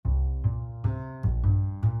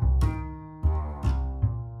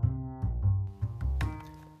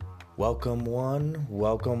Welcome one,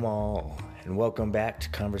 welcome all, and welcome back to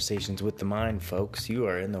Conversations with the Mind, folks. You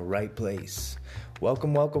are in the right place.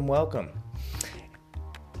 Welcome, welcome, welcome.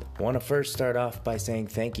 I want to first start off by saying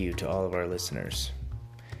thank you to all of our listeners.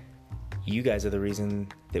 You guys are the reason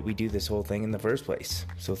that we do this whole thing in the first place.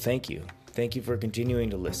 So thank you. Thank you for continuing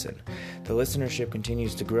to listen. The listenership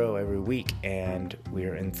continues to grow every week, and we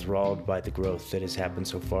are enthralled by the growth that has happened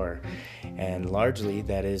so far. And largely,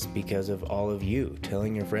 that is because of all of you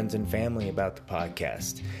telling your friends and family about the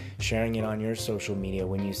podcast, sharing it on your social media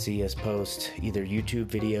when you see us post either YouTube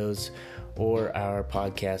videos or our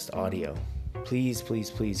podcast audio. Please, please,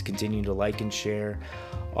 please continue to like and share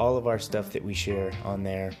all of our stuff that we share on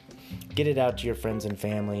there. Get it out to your friends and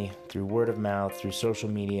family through word of mouth, through social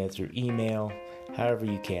media, through email, however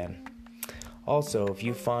you can. Also, if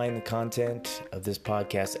you find the content of this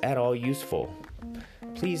podcast at all useful,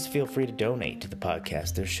 please feel free to donate to the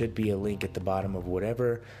podcast. There should be a link at the bottom of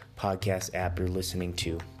whatever podcast app you're listening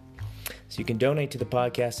to. So you can donate to the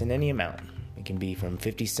podcast in any amount. It can be from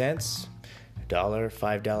 50 cents, $1,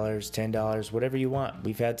 $5, $10, whatever you want.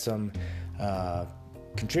 We've had some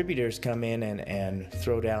contributors come in and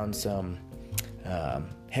throw down some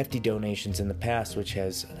hefty donations in the past, which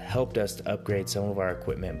has helped us to upgrade some of our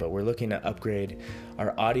equipment, but we're looking to upgrade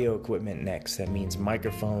our audio equipment next. That means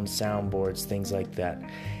microphones, soundboards, things like that.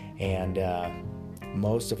 And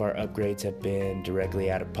most of our upgrades have been directly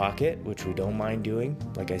out of pocket, which we don't mind doing.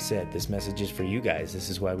 Like I said, this message is for you guys. This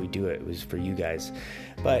is why we do it. It was for you guys.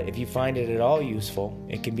 But if you find it at all useful,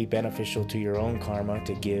 it can be beneficial to your own karma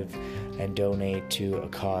to give and donate to a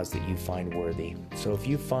cause that you find worthy. So if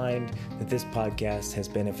you find that this podcast has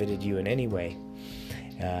benefited you in any way,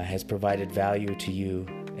 has provided value to you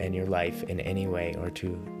and your life in any way, or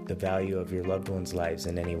to the value of your loved ones' lives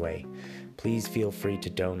in any way, please feel free to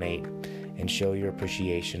donate and show your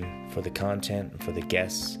appreciation for the content, for the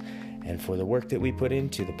guests, and for the work that we put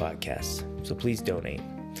into the podcast. So please donate.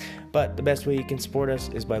 But the best way you can support us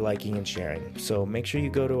is by liking and sharing. So make sure you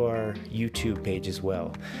go to our YouTube page as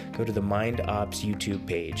well. Go to the Mind Ops YouTube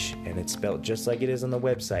page, and it's spelled just like it is on the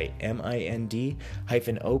website,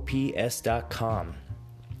 mind-ops.com.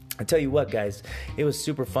 I tell you what, guys, it was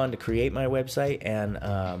super fun to create my website, and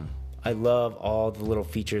I love all the little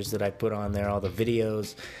features that I put on there, all the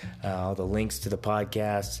videos, all the links to the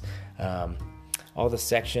podcast, all the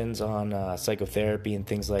sections on psychotherapy and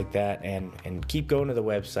things like that, and keep going to the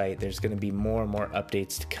website. There's going to be more and more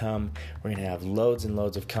updates to come. We're going to have loads and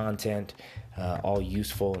loads of content, all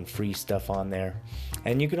useful and free stuff on there.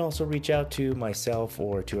 And you can also reach out to myself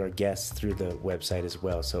or to our guests through the website as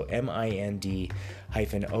well. So mind-ops.com.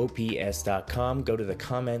 Go to the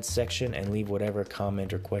comments section and leave whatever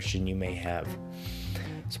comment or question you may have.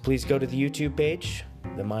 So please go to the YouTube page,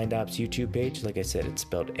 the Mind Ops YouTube page. Like I said, it's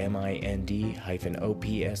spelled mind-ops.com.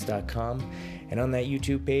 And on that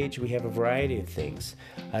YouTube page, we have a variety of things.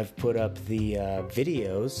 I've put up the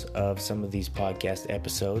videos of some of these podcast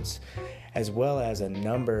episodes, as well as a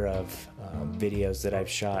number of videos that I've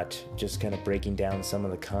shot, just kind of breaking down some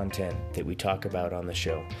of the content that we talk about on the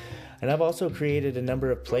show. And I've also created a number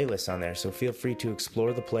of playlists on there, so feel free to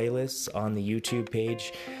explore the playlists on the YouTube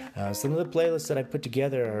page. Some of the playlists that I put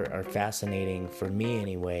together are fascinating, for me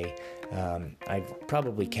anyway. I've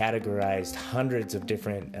probably categorized hundreds of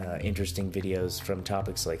different interesting videos, from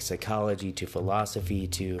topics like psychology to philosophy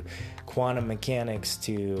to quantum mechanics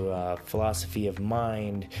to philosophy of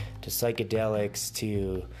mind to psychedelics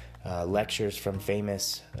to lectures from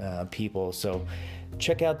famous people. So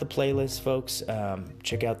check out the playlist, folks.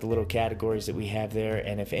 Check out the little categories that we have there.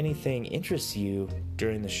 And if anything interests you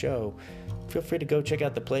during the show, feel free to go check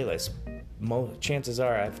out the playlist. Chances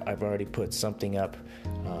are I've already put something up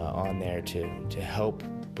on there to help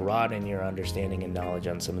broaden your understanding and knowledge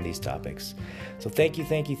on some of these topics. So thank you,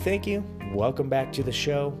 thank you, thank you. Welcome back to the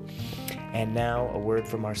show. And now a word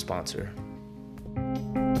from our sponsor.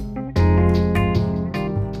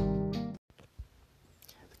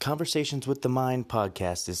 Conversations with the Mind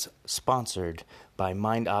podcast is sponsored by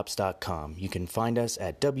mindops.com. You can find us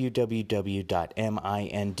at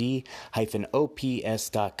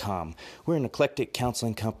www.mind-ops.com. We're an eclectic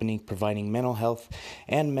counseling company providing mental health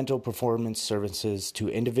and mental performance services to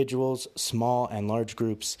individuals, small and large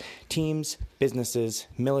groups, teams, businesses,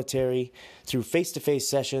 military, through face-to-face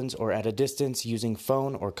sessions or at a distance using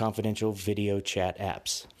phone or confidential video chat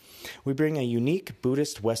apps. We bring a unique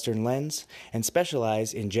Buddhist Western lens and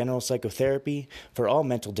specialize in general psychotherapy for all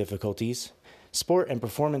mental difficulties, sport and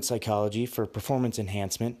performance psychology for performance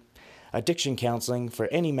enhancement, addiction counseling for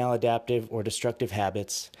any maladaptive or destructive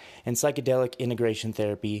habits, and psychedelic integration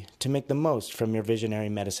therapy to make the most from your visionary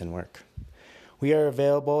medicine work. We are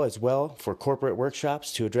available as well for corporate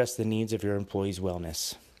workshops to address the needs of your employees'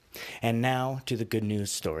 wellness. And now to the good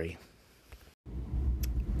news story.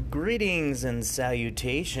 Greetings and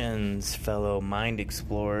salutations, fellow mind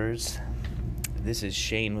explorers. This is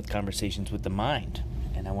Shane with Conversations with the Mind,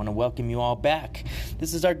 and I want to welcome you all back.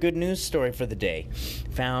 This is our good news story for the day,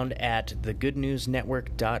 found at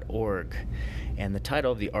thegoodnewsnetwork.org. And the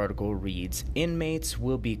title of the article reads, Inmates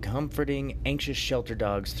will be comforting anxious shelter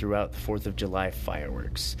dogs throughout the 4th of July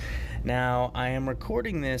fireworks. Now, I am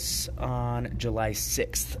recording this on July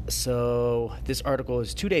 6th, so this article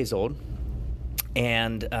is 2 days old.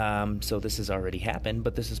 And so this has already happened,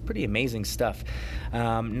 but this is pretty amazing stuff.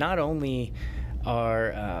 Not only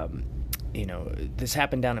are, this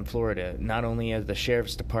happened down in Florida. Not only is the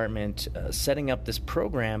sheriff's department setting up this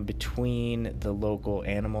program between the local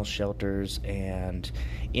animal shelters and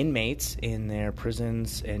inmates in their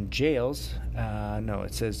prisons and jails. No,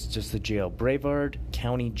 it says just the jail, Brevard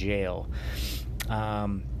County Jail.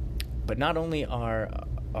 But not only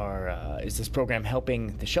is this program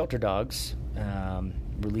helping the shelter dogs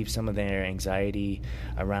relieve some of their anxiety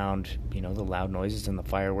around, the loud noises and the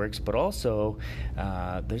fireworks, but also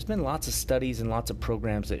there's been lots of studies and lots of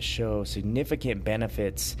programs that show significant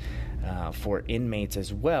benefits for inmates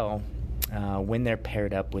as well when they're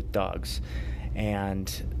paired up with dogs. And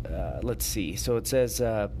let's see. So it says,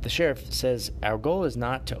 the sheriff says, our goal is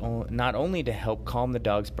not only to help calm the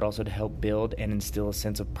dogs, but also to help build and instill a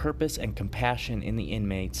sense of purpose and compassion in the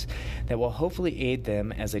inmates that will hopefully aid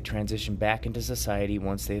them as they transition back into society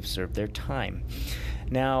once they've served their time.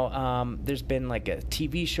 Now, there's been like a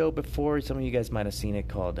TV show before. Some of you guys might have seen it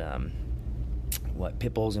called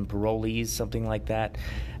Pitbulls and Parolees, something like that,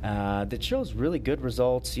 that shows really good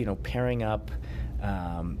results, pairing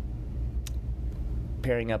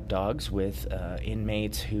up dogs with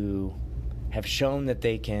inmates who have shown that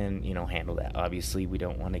they can, handle that. Obviously, we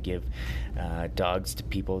don't want to give dogs to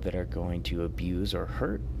people that are going to abuse or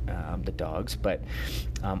hurt the dogs, but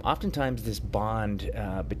oftentimes this bond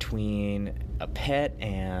between a pet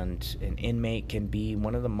and an inmate can be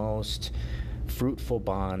one of the most fruitful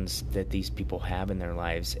bonds that these people have in their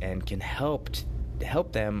lives and can help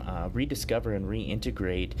them rediscover and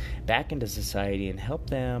reintegrate back into society and help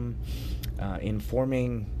them in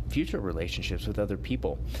forming future relationships with other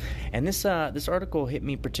people. And this article hit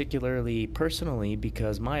me particularly personally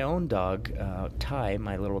because my own dog, Ty,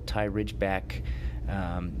 my little Ty Ridgeback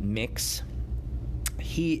mix,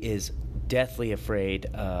 he is deathly afraid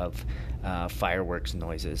of fireworks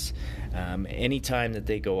noises. Anytime that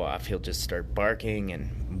they go off, he'll just start barking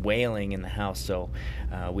and wailing in the house. So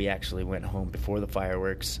we actually went home before the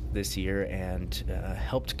fireworks this year and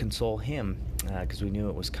helped console him because we knew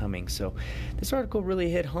it was coming. So this article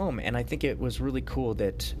really hit home, and I think it was really cool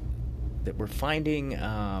that we're finding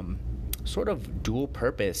sort of dual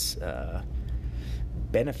purpose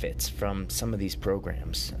benefits from some of these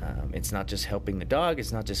programs. It's not just helping the dog,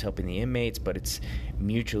 it's not just helping the inmates, but it's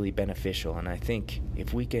mutually beneficial. And I think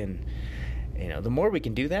if we can, the more we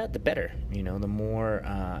can do that, the better. The more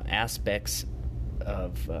aspects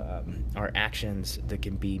of our actions that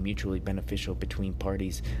can be mutually beneficial between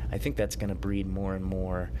parties, I think that's going to breed more and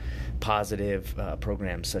more positive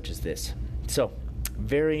programs such as this. So,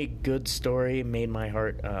 very good story, made my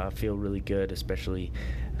heart feel really good, especially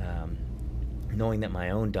knowing that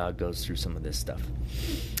my own dog goes through some of this stuff.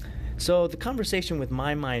 So the conversation with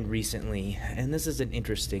my mind recently, and this is an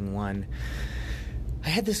interesting one, I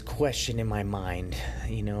had this question in my mind,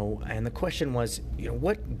 and the question was,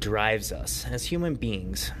 what drives us as human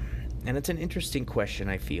beings? And it's an interesting question,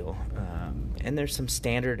 I feel. And there's some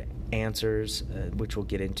standard answers, which we'll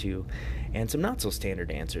get into, and some not so standard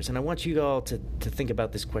answers. And I want you all to think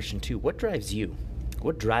about this question too. What drives you?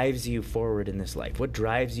 What drives you forward in this life? What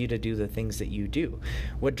drives you to do the things that you do?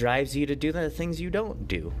 What drives you to do the things you don't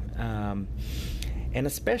do? And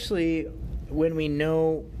especially when we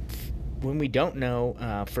don't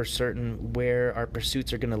know for certain where our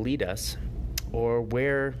pursuits are going to lead us, or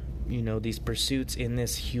where these pursuits in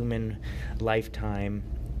this human lifetime,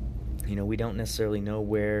 we don't necessarily know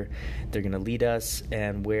where they're going to lead us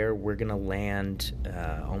and where we're going to land,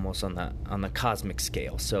 almost on the cosmic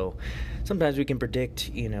scale. So sometimes we can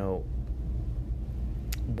predict,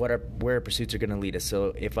 where our pursuits are going to lead us.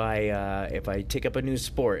 So if I take up a new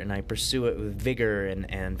sport and I pursue it with vigor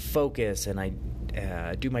and focus, and I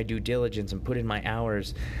do my due diligence and put in my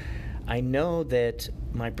hours, I know that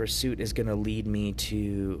my pursuit is going to lead me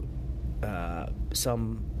to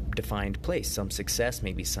some defined place, some success,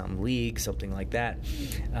 maybe some league, something like that.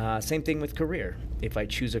 Same thing with career. If I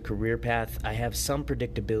choose a career path, I have some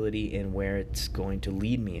predictability in where it's going to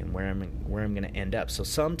lead me and where I'm going to end up. So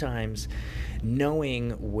sometimes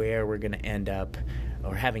knowing where we're going to end up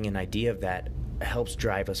or having an idea of that helps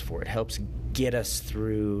drive us forward, helps get us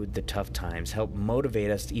through the tough times, help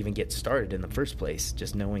motivate us to even get started in the first place,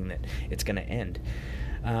 just knowing that it's going to end.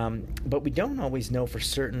 But we don't always know for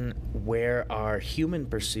certain where our human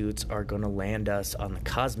pursuits are going to land us on the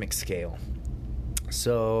cosmic scale.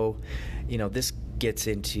 So, this gets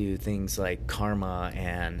into things like karma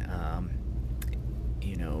and,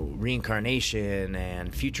 reincarnation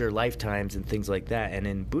and future lifetimes and things like that. And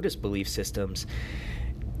in Buddhist belief systems,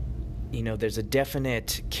 there's a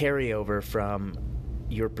definite carryover from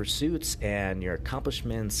your pursuits and your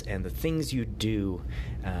accomplishments and the things you do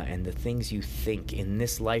and the things you think in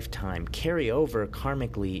this lifetime carry over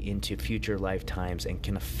karmically into future lifetimes and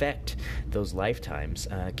can affect those lifetimes,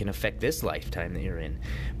 can affect this lifetime that you're in.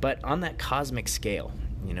 But on that cosmic scale,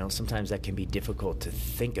 sometimes that can be difficult to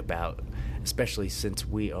think about, especially since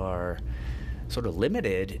we are sort of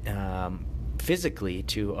limited physically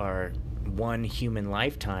to our one human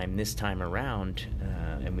lifetime this time around,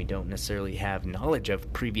 and we don't necessarily have knowledge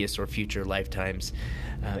of previous or future lifetimes.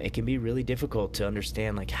 It can be really difficult to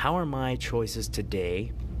understand, like, how are my choices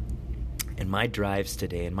today and my drives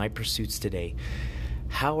today and my pursuits today,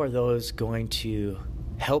 how are those going to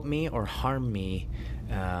help me or harm me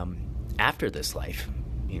after this life?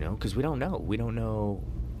 Because we don't know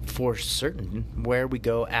for certain where we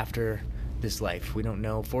go after this life. We don't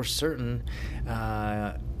know for certain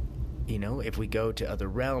if we go to other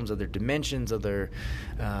realms, other dimensions, other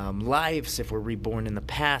lives, if we're reborn in the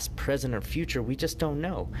past, present, or future, we just don't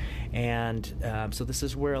know. And so this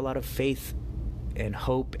is where a lot of faith and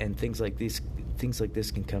hope and things like this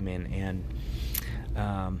can come in, and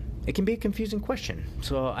it can be a confusing question.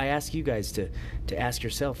 So I ask you guys to ask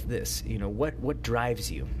yourself this: what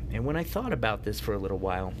drives you? And when I thought about this for a little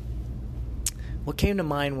while, what came to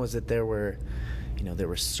mind was that there were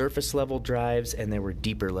surface level drives and there were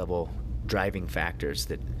deeper level driving factors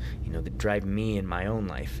that drive me in my own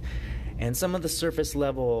life. And some of the surface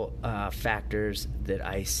level factors that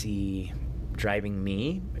I see driving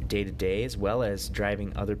me day to day, as well as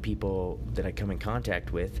driving other people that I come in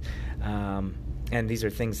contact with, and these are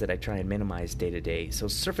things that I try and minimize day to day. So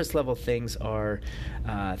surface level things are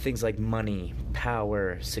things like money,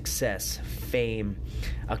 power, success, fame,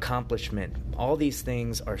 accomplishment. All these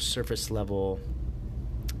things are surface level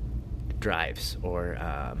drives or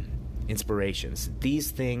inspirations.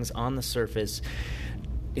 These things on the surface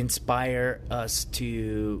inspire us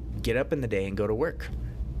to get up in the day and go to work.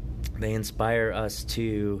 They inspire us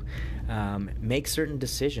to make certain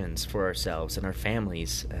decisions for ourselves and our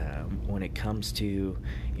families when it comes to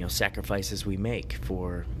sacrifices we make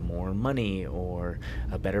for more money or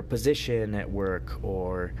a better position at work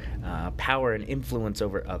or power and influence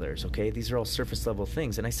over others. Okay, these are all surface level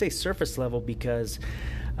things, and I say surface level because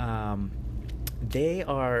they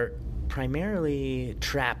are primarily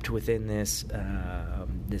trapped within this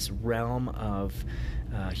realm of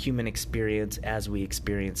human experience as we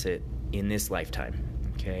experience it in this lifetime.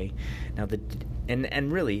 Okay, now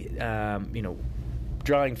and really,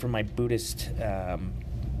 drawing from my Buddhist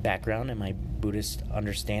background and my Buddhist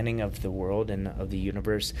understanding of the world and of the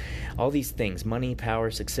universe, all these things, money,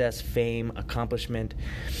 power, success, fame, accomplishment,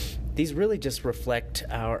 these really just reflect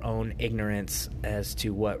our own ignorance as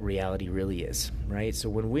to what reality really is, right? So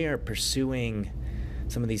when we are pursuing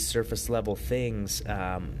some of these surface level things,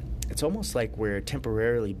 it's almost like we're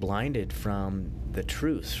temporarily blinded from the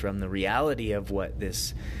truth, from the reality of what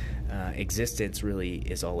this existence really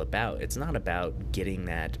is all about. It's not about getting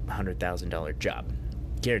that $100,000 job.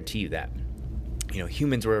 Guarantee you that.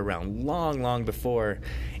 Humans were around long, long before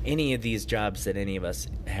any of these jobs that any of us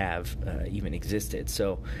have even existed.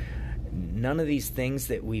 So none of these things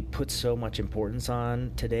that we put so much importance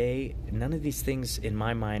on today, none of these things in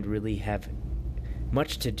my mind really have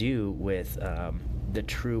much to do with the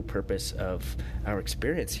true purpose of our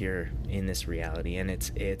experience here in this reality. And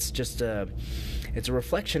it's just a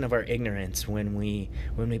reflection of our ignorance when we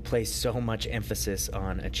place so much emphasis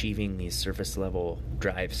on achieving these surface level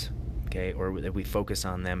drives, okay, or that we focus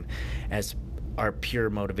on them as our pure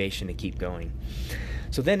motivation to keep going.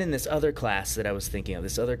 So then in this other class that I was thinking of,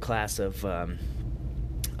 this other class of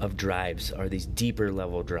drives are these deeper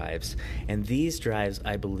level drives. And these drives,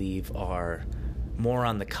 I believe, are more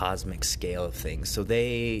on the cosmic scale of things. So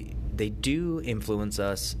they do influence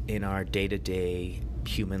us in our day-to-day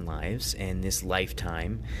human lives and this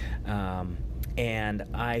lifetime. And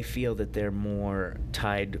I feel that they're more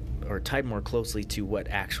tied more closely to what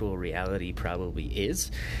actual reality probably is,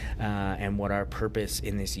 and what our purpose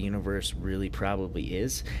in this universe really probably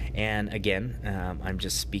is. And again, I'm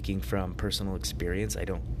just speaking from personal experience. I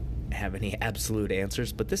don't have any absolute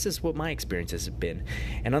answers, but this is what my experiences have been.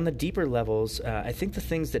 And on the deeper levels, I think the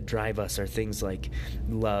things that drive us are things like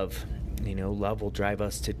love. Love will drive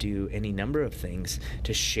us to do any number of things,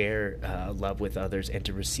 to share love with others and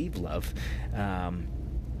to receive love.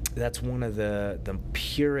 That's one of the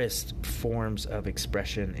purest forms of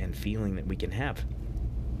expression and feeling that we can have.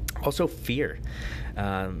 Also, fear.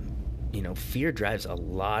 Fear drives a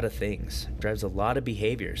lot of things, drives a lot of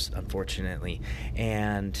behaviors, unfortunately.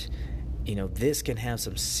 And this can have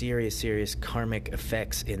some serious karmic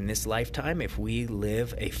effects in this lifetime if we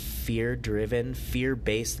live a fear-driven,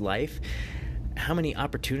 fear-based life. How many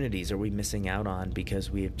opportunities are we missing out on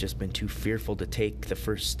because we have just been too fearful to take the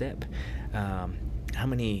first step? How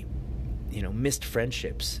many, missed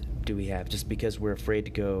friendships do we have just because we're afraid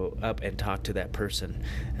to go up and talk to that person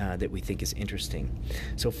that we think is interesting?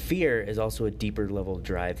 So fear is also a deeper level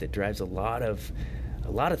drive that drives a lot of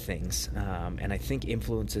things, and I think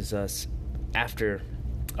influences us after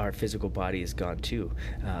our physical body is gone too,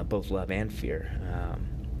 both love and fear.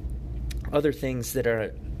 Other things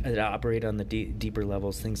that operate on the deeper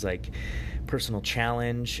levels, things like personal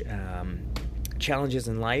challenge, challenges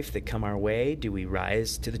in life that come our way. Do we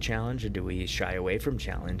rise to the challenge or do we shy away from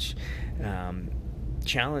challenge?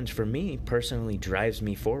 Challenge for me personally drives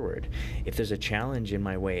me forward. If there's a challenge in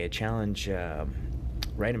my way, a challenge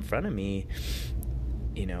right in front of me,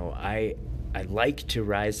 I like to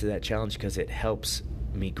rise to that challenge because it helps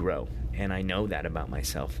me grow. And I know that about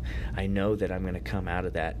myself. I know that I'm going to come out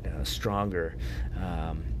of that stronger,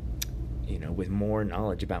 with more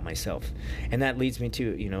knowledge about myself. And that leads me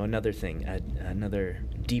to, another thing, another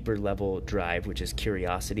deeper level drive, which is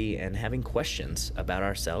curiosity and having questions about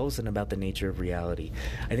ourselves and about the nature of reality.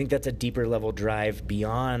 I think that's a deeper level drive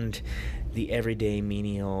beyond the everyday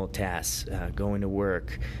menial tasks, going to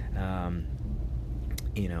work, going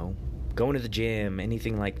to the gym,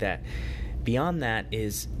 anything like that. Beyond that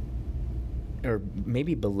is, or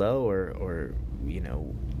maybe below or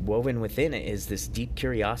woven within it, is this deep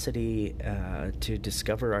curiosity to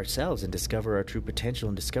discover ourselves and discover our true potential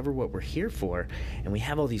and discover what we're here for. And we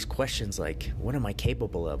have all these questions like, what am I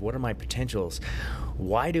capable of? What are my potentials?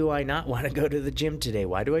 Why do I not want to go to the gym today?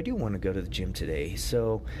 Why do I do want to go to the gym today?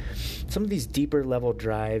 So some of these deeper level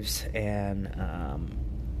drives and,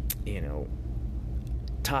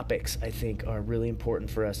 topics, I think, are really important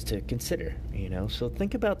for us to consider, So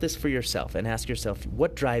think about this for yourself and ask yourself,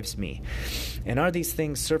 what drives me? And are these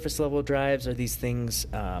things surface level drives? Are these things,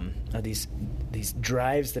 are these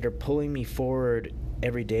drives that are pulling me forward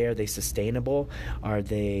every day? Are they sustainable? Are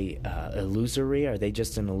they illusory? Are they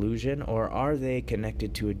just an illusion? Or are they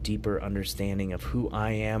connected to a deeper understanding of who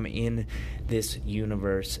I am in this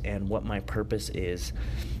universe and what my purpose is?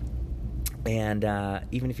 And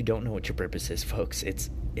even if you don't know what your purpose is, folks, it's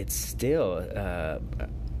still,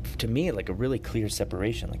 to me, like a really clear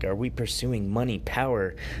separation. Like, are we pursuing money,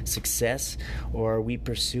 power, success, or are we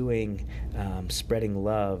pursuing spreading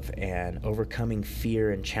love and overcoming fear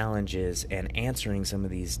and challenges and answering some of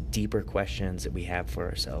these deeper questions that we have for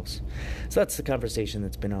ourselves? So that's the conversation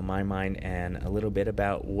that's been on my mind, and a little bit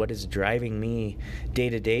about what is driving me day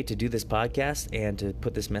to day to do this podcast and to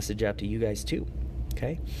put this message out to you guys too.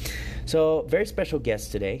 Okay, so very special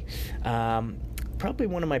guest today. Probably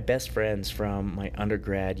one of my best friends from my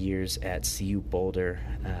undergrad years at CU Boulder,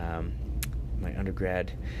 my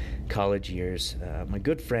undergrad college years, my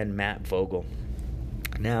good friend Matt Vogel.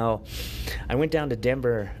 Now, I went down to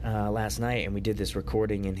Denver last night, and we did this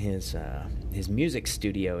recording in his music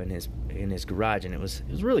studio in his garage, and it was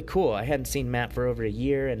really cool. I hadn't seen Matt for over a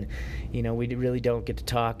year, and we really don't get to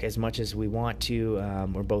talk as much as we want to.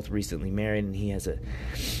 We're both recently married, and he has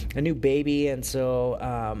a new baby, and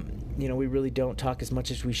so we really don't talk as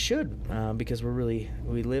much as we should because we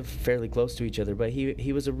live fairly close to each other. But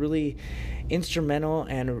he was a really instrumental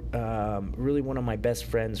and really one of my best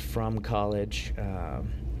friends from college.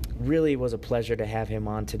 Really was a pleasure to have him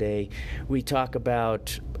on today. We talk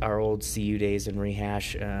about our old CU days and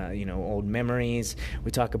rehash, old memories.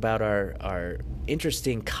 We talk about our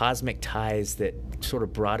interesting cosmic ties that sort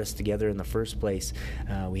of brought us together in the first place.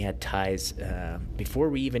 We had ties before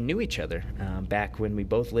we even knew each other, back when we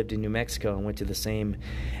both lived in New Mexico and went to the same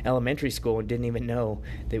elementary school and didn't even know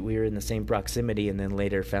that we were in the same proximity, and then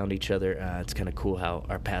later found each other. It's kind of cool how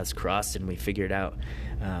our paths crossed and we figured out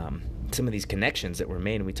some of these connections that were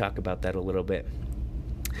made, and we talk about that a little bit.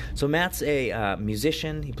 So Matt's a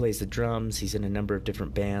musician. He plays the drums. He's in a number of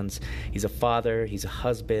different bands. He's a father. He's a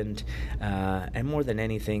husband. And more than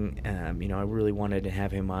anything, I really wanted to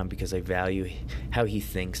have him on because I value how he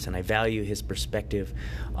thinks, and I value his perspective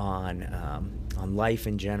on life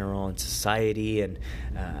in general and society. And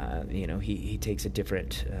he takes a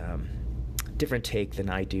different take than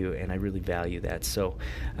I do, and I really value that. So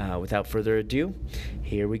without further ado,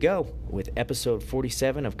 here we go with episode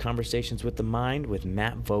 47 of Conversations with the Mind with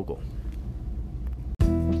Matt Vogel.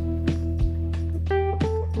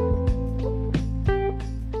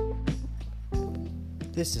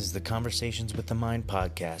 This is the Conversations with the Mind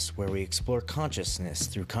podcast, where we explore consciousness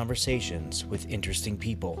through conversations with interesting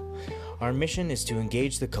people. Our mission is to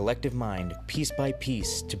engage the collective mind piece by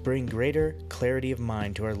piece to bring greater clarity of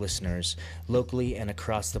mind to our listeners locally and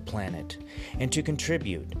across the planet, and to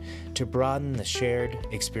contribute to broaden the shared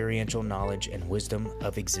experiential knowledge and wisdom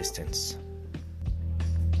of existence.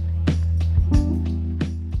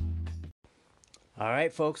 All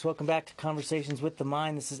right, folks, welcome back to Conversations with the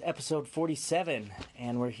Mind. This is episode 47,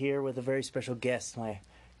 and we're here with a very special guest, my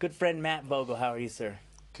good friend Matt Vogel. How are you, sir?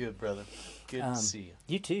 Good, brother. Good to see you.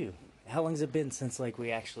 You too. How long has it been since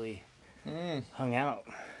we actually hung out?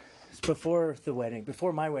 It's before the wedding,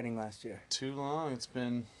 before my wedding last year. Too long. It's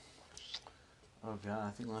been, oh God,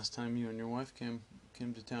 I think last time you and your wife came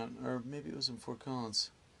to town, or maybe it was in Fort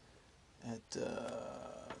Collins at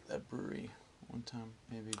that brewery. One time,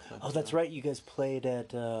 maybe. But, that's right. You guys played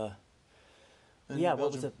at. What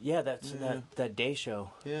was it? Yeah, that day show.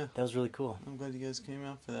 Yeah, that was really cool. I'm glad you guys came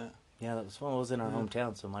out for that. Yeah, that was fun. It was in our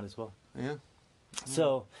hometown, so might as well. Yeah.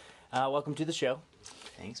 So, welcome to the show.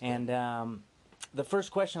 Thanks. Man. And the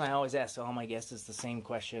first question I always ask all my guests is the same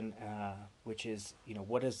question, which is,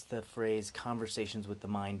 what does the phrase "conversations with the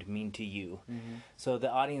mind" mean to you? Mm-hmm. So the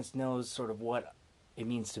audience knows sort of what it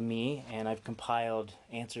means to me, and I've compiled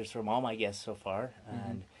answers from all my guests so far. Mm-hmm.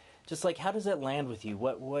 And just how does that land with you?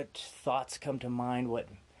 What thoughts come to mind? What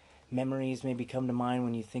memories maybe come to mind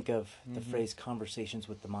when you think of the phrase "conversations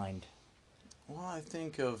with the mind"? Well, I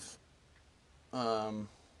think of, that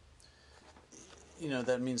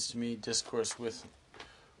means to me discourse with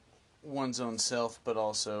one's own self, but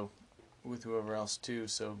also with whoever else too.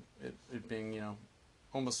 So it being,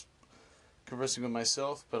 almost conversing with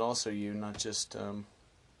myself, but also you, not just one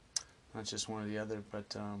or the other.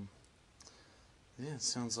 But it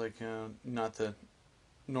sounds like not the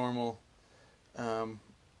normal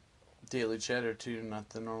daily chatter too, not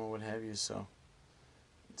the normal what have you. So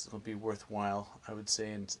it'll be worthwhile, I would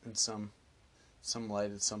say, in some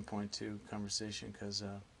light at some point to conversation, because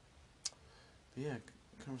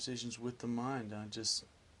conversations with the mind.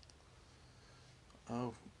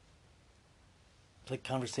 Like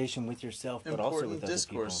conversation with yourself, but important also with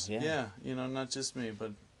discourse. Other people. Yeah, not just me,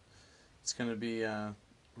 but it's going to be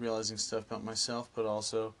realizing stuff about myself, but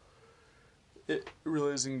also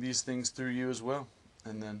realizing these things through you as well,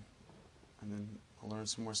 and then I'll learn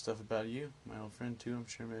some more stuff about you, my old friend too. I'm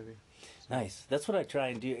sure maybe. So. Nice. That's what I try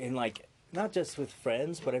and do, and not just with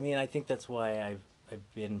friends, but I think that's why I've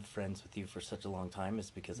been friends with you for such a long time, is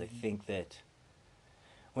because I think that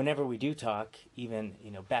whenever we do talk, even,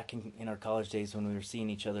 back in our college days when we were seeing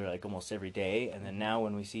each other almost every day, and then now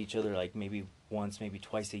when we see each other maybe once, maybe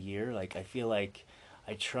twice a year, I feel like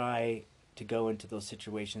I try to go into those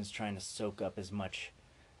situations trying to soak up as much,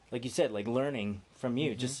 like you said, learning from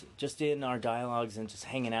you, just in our dialogues and just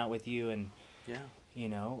hanging out with you, and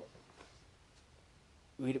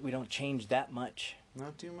we don't change that much.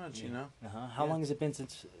 Not too much, How long has it been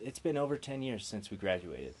since? It's been over 10 years since we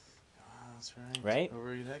graduated. That's right. Right?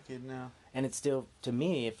 Over a decade now. And it's still, to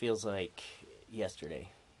me, it feels like yesterday,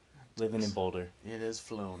 living in Boulder. It has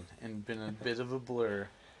flown and been a bit of a blur.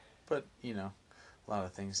 But, a lot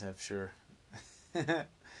of things have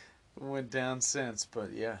went down since. But,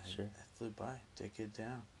 sure. It flew by. Decade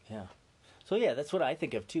down. Yeah. So, that's what I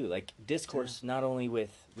think of, too. Discourse, not only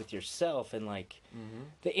with yourself and,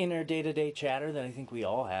 the inner day-to-day chatter that I think we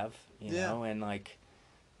all have, you know, and,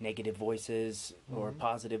 negative voices or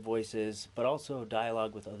positive voices, but also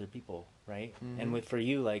dialogue with other people, right? And for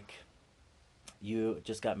you, you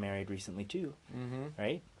just got married recently too,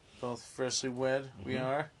 right? Both freshly wed, we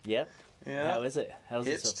are. Yep. Yeah. How's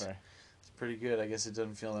it so far? It's pretty good. I guess it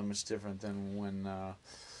doesn't feel that much different than when,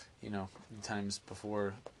 times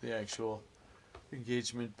before the actual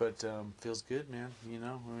engagement, but feels good, man.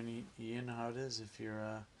 When you know how it is. If you're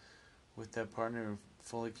with that partner who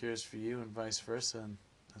fully cares for you and vice versa, and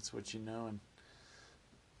that's what and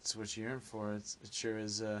it's what you yearn for. It sure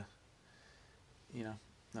is, not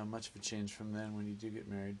much of a change from then when you do get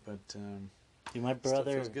married, but my brother,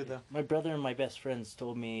 still feels good though. My brother and my best friends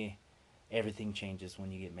told me everything changes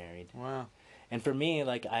when you get married. Wow. And for me,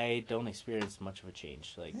 like, I don't experience much of a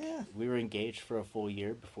change. Like, Yeah. we were engaged for a full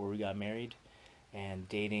year before we got married, and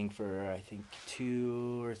dating for, I think,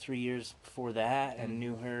 2 or 3 years before that, and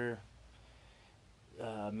knew her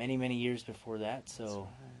many, many years before that. So, That's right.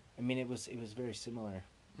 I mean, it was very similar,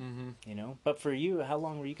 Mm-hmm. you know? But for you, how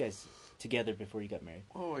long were you guys together before you got married?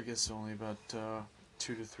 Oh, I guess only about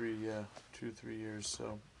 2 to 3 years.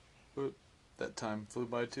 So, but that time flew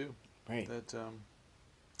by too. Right. That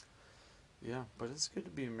yeah, but it's good to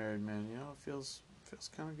be a married man. You know, it feels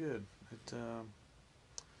kind of good. It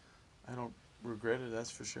I don't regret it. That's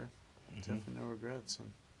for sure. Definitely no regrets.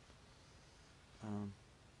 And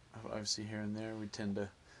obviously here and there we tend to,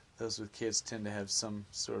 those with kids tend to have some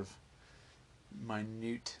sort of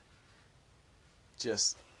minute,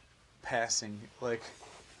 just passing, like,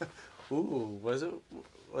 ooh, was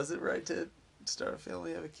it right to start a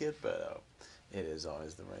family, have a kid? But it is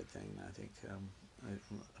always the right thing. I think,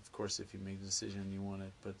 of course, if you make the decision you want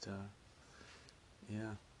it, but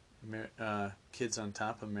yeah, kids on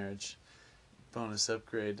top of marriage, bonus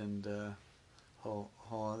upgrade, and whole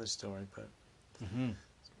other story. But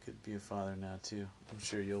it's good to be a father now too. I'm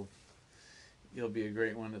sure you'll be a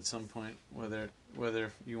great one at some point, whether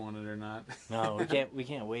you want it or not. No, we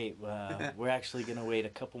can't wait. We're actually gonna wait a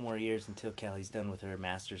couple more years until Callie's done with her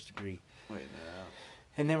master's degree, Waiting it out.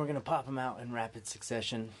 and then we're gonna pop them out in rapid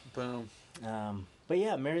succession. Boom. But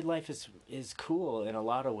yeah, married life is cool in a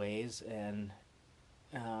lot of ways, and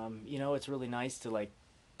you know, it's really nice to like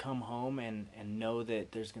come home and know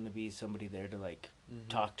that there's gonna be somebody there to like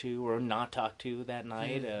talk to or not talk to that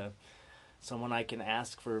night. Someone I can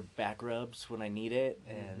ask for back rubs when I need it,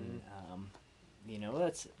 and you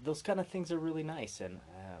know, those kind of things are really nice, and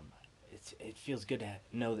it feels good to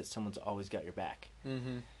know that someone's always got your back.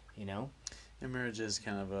 You know, and marriage is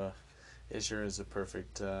kind of it sure is a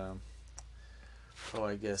perfect,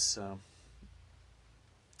 I guess,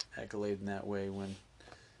 accolade in that way when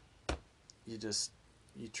you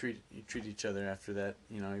treat each other after that,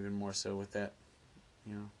 you know, even more so with that,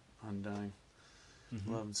 you know, undying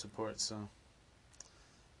love and support. So,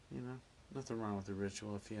 you know, nothing wrong with the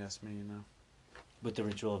ritual, if you ask me, you know. With the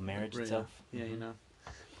ritual of marriage itself? Yeah, you know,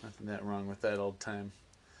 nothing that wrong with that old time.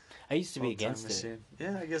 I used to be against it.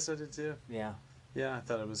 Yeah, I guess I did too. Yeah. Yeah, I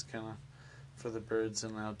thought it was kind of for the birds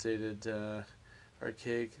and outdated,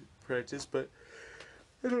 archaic practice, but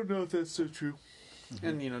I don't know if that's so true.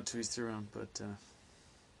 And, you know, to each their own, but,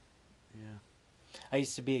 yeah. I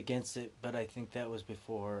used to be against it, but I think that was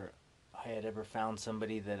before I had ever found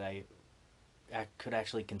somebody that I could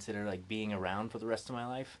actually consider like being around for the rest of my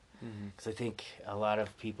life. Because I think a lot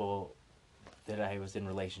of people that I was in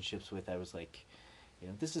relationships with, I was like, you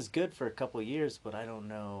know, this is good for a couple of years, but I don't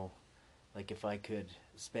know, like, if I could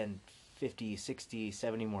spend 50, 60,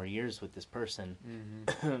 70 more years with this person.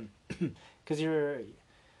 Because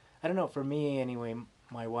I don't know, for me anyway,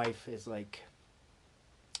 my wife is like,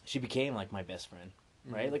 she became like my best friend.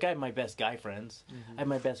 Right? Like, I have my best guy friends. I have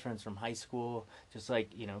my best friends from high school, just like,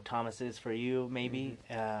 you know, Thomas is for you, maybe.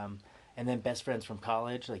 And then best friends from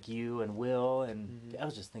college, like you and Will. And I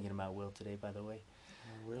was just thinking about Will today, by the way.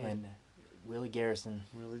 Willie. And Willie Garrison.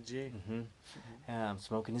 Willie G.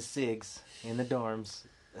 Smoking his cigs in the dorms.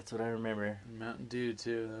 That's what I remember. Mountain Dew,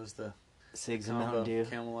 too. That was the cigs and Mountain Dew.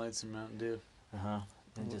 Camel Lights and Mountain Dew.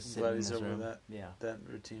 And just glad sitting in he's his over room. that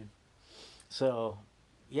routine. So,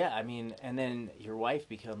 yeah, I mean, and then your wife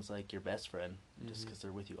becomes like your best friend just because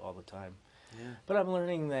they're with you all the time. Yeah. But I'm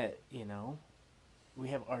learning that, you know, we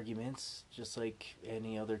have arguments just like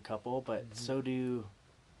any other couple, but so do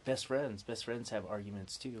best friends. Best friends have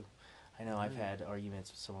arguments too. I know I've had arguments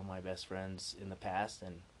with some of my best friends in the past,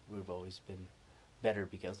 and we've always been better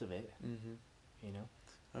because of it. You know?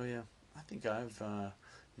 Oh, yeah. I think I've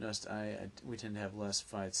noticed we tend to have less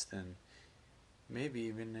fights than maybe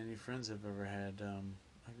even any friends I've ever had.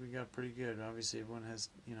 Like, we got pretty good. Obviously, everyone has,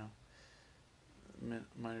 you know,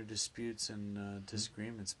 minor disputes and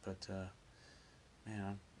disagreements, but man,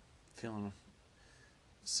 I'm feeling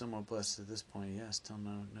somewhat blessed at this point. Yeah, still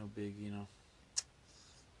no big, you know,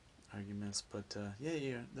 arguments, but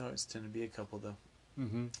yeah, there always tend to be a couple though.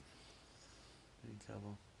 A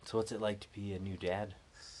couple. So what's it like to be a new dad?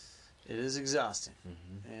 It is exhausting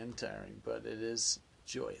and tiring, but it is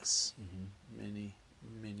joyous. Many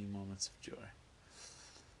moments of joy.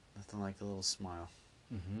 Nothing like a little smile.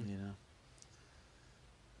 You know.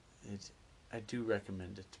 I do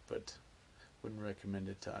recommend it, but wouldn't recommend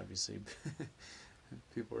it to obviously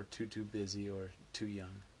people are too busy or too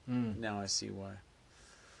young. Now I see why.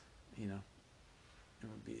 You know, it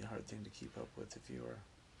would be a hard thing to keep up with if you were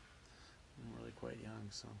really quite young.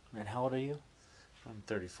 So. And how old are you? I'm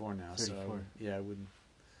 34 now, 34. I wouldn't,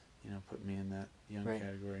 put me in that young Right.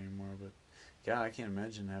 category anymore. But yeah, I can't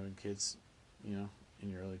imagine having kids, in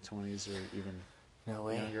your early 20s or even No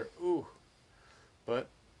way. younger. Ooh, but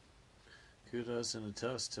kudos and a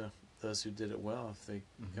toast to those who did it well if they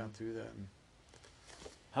got through that. And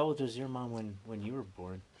How old was your mom when you were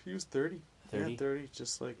born? she was 30. 30? Yeah, 30,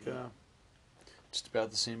 just like just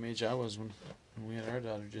about the same age I was when we had our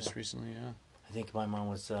daughter just recently. Yeah, I think my mom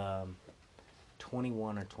was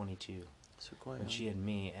 21 or 22 so quite when young. she had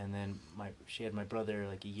me, and then she had my brother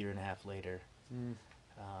like a year and a half later. Mm,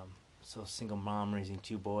 So single mom raising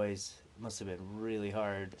two boys must have been really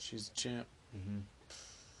hard. she's a champ, Mm-hmm.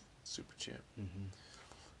 super champ. Mm-hmm.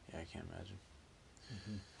 Yeah, I can't imagine.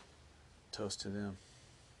 Mm-hmm. Toast to them.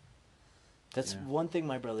 That's Yeah. one thing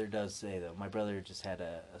my brother does say, though. My brother just had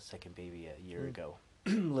a second baby a year ago,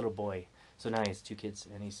 little boy. So now he has two kids,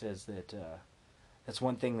 and he says that that's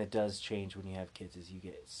one thing that does change when you have kids is you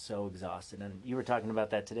get so exhausted. And you were talking about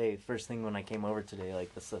that today. First thing when I came over today,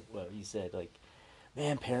 like what you said, like,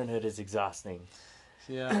 man, parenthood is exhausting.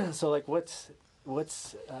 Yeah. So like, what's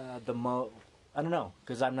the I don't know,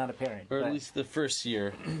 because I'm not a parent. Or at but least the first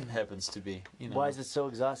year happens to be. why is it so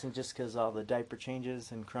exhausting? Just because all the diaper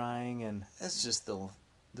changes and crying and That's just the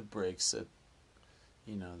breaks that,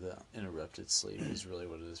 the interrupted sleep is really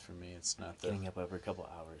what it is for me. It's not the getting up every couple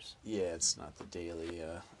hours. yeah, it's not the daily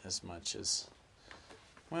as much as.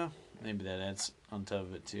 Well, maybe that adds on top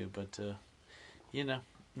of it too, but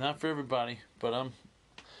not for everybody. But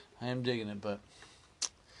I am digging it. But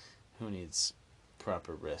who needs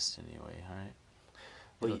proper rest anyway? All right.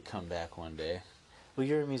 Well, It'll come back one day. Well,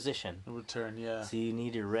 you're a musician, It'll return, yeah. so you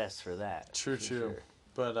need your rest for that. True, for true. sure.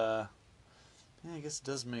 But yeah, I guess it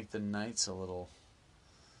does make the nights a little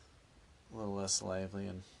less lively,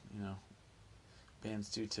 and bands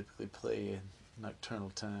do typically play in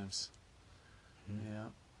nocturnal times. Mhm. Yeah.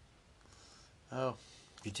 Oh,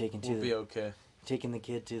 You taking we'll be okay. taking the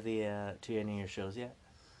kid to the to any of your shows yet?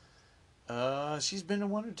 She's been to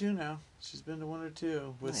one or two now. She's been to one or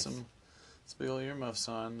two with Nice. some big old earmuffs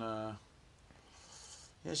on.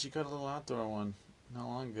 Yeah, she got a little outdoor one not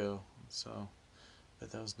long ago, so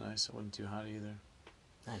but that was nice. It wasn't too hot either.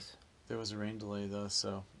 Nice. There was a rain delay though,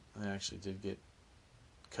 so they actually did get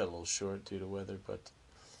cut a little short due to weather, but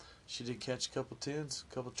she did catch a couple tunes,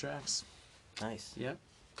 a couple tracks. Nice. Yep.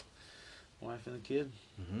 Wife and the kid.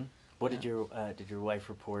 Mm-hmm. What did Yeah. your wife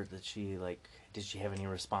report that she like? Did she have any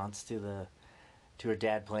response to her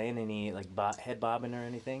dad playing? Any like head bobbing or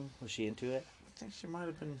anything? Was she into it? I think she might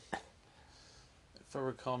have been, if I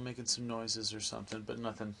recall, making some noises or something, but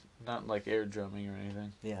nothing, not like air drumming or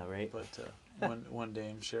anything. Yeah. Right. But one day,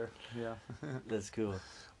 I'm sure. Yeah. That's cool.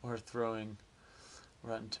 Or throwing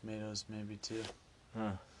rotten tomatoes, maybe too.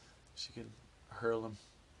 Huh. She could hurl them.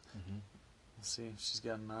 Mm-hmm. We'll see if she's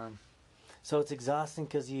got an arm. So it's exhausting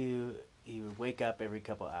because you wake up every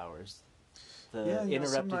couple hours. The Yeah, some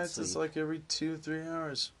interrupted nights sleep. it's like every 2-3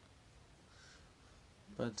 hours.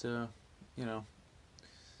 But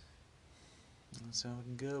that's how it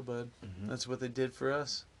can go, bud. Mhm. That's what they did for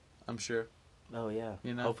us, I'm sure. Oh yeah.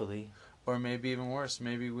 Hopefully. Or maybe even worse.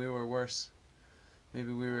 Maybe we were worse.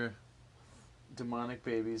 Maybe we were demonic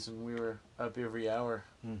babies and we were up every hour.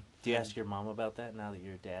 Hmm. Do you ask your mom about that now that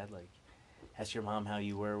you're a dad? Like, ask your mom how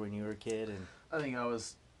you were when you were a kid, and I think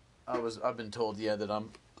I've been told, yeah, that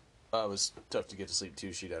I was tough to get to sleep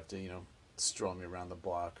too. She'd have to, stroll me around the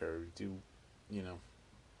block or do,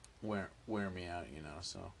 wear me out,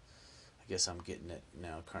 so I guess I'm getting it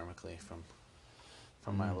now karmically from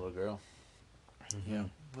my Mhm. little girl. Mhm. Yeah.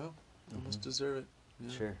 Well, almost Mhm. deserve it.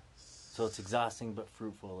 Yeah. Sure. So it's exhausting but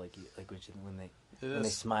fruitful, like when they It when they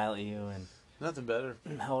is. smile at you. And Nothing better.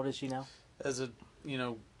 how old is she now? As a,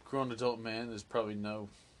 grown adult man, there's probably no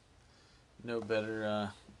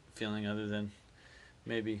better feeling other than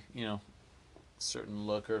maybe, certain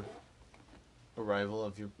look or arrival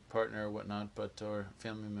of your partner or whatnot, or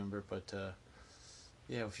family member, but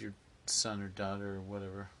yeah, if your son or daughter or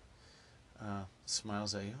whatever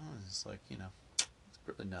smiles at you, it's like, it's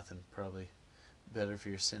really nothing probably better for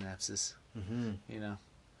your synapses, Mm-hmm. No,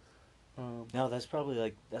 No,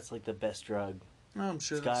 that's like the best drug. I'm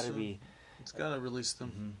sure It's got to be. it's got to release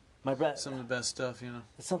them. Mhm. My brother. Some of the best stuff,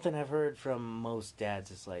 It's something I've heard from most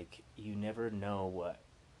dads. It's like you never know what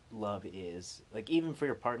love is. Like even for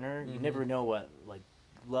your partner, you Mhm. never know what like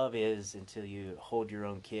love is until you hold your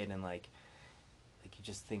own kid and like you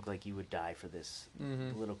just think like you would die for this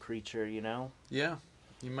Mm-hmm. little creature, you know? Yeah,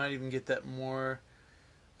 you might even get that more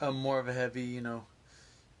of a heavy,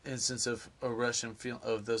 instance of a rush and feel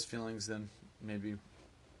of those feelings than maybe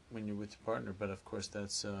when you're with your partner. But of course,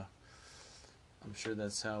 that's I'm sure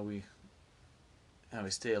that's how we how we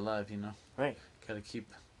stay alive. Right. Got to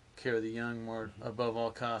keep care of the young more above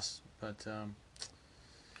all costs. But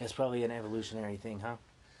It's probably an evolutionary thing, huh?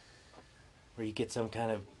 Where you get some kind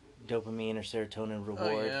of dopamine or serotonin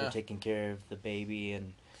reward for taking care of the baby,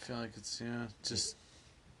 and I feel like it's just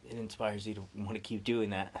it inspires you to want to keep doing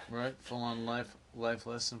that. right, full on life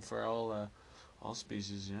lesson for all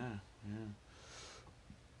species. Yeah.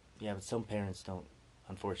 Yeah, but some parents don't.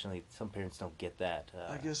 Unfortunately, some parents don't get that.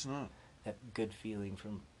 I guess not. That good feeling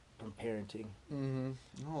from parenting. Mm-hmm.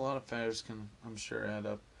 Well, a lot of factors can, I'm sure, add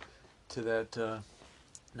up to that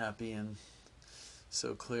not being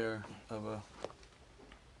so clear of a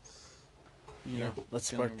Let's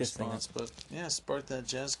spark this response. thing up. But spark that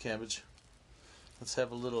jazz cabbage. Let's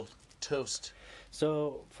have a little toast.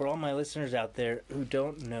 So, for all my listeners out there who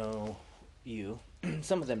don't know you,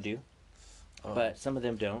 some of them do, but some of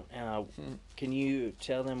them don't. Can you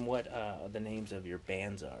tell them what the names of your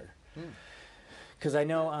bands are? Because I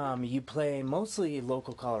know you play mostly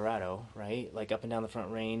local Colorado, right? Like up and down the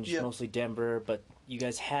Front Range, mostly Denver, but you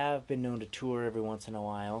guys have been known to tour every once in a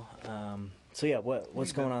while. So yeah,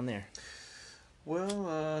 what's going on there?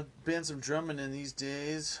 Well, bands I'm drumming in these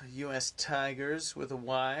days, U.S. Tigers with a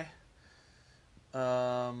Y.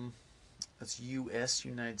 That's U.S.,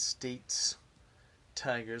 United States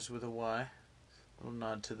Tigers with a Y. Little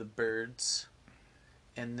nod to the birds.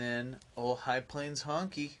 And then old High Plains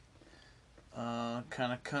Honky.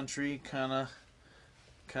 Kind of country, kind of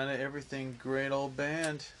everything. Great old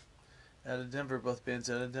band out of Denver. Both bands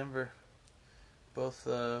out of Denver. Both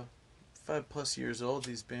 5+ years old,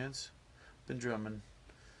 these bands. Been drumming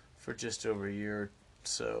for just over a year or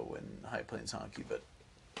so in High Plains Honky, but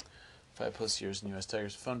 5+ years in U.S.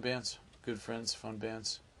 Tigers. Fun bands, good friends, fun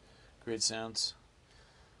bands, great sounds.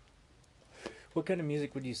 What kind of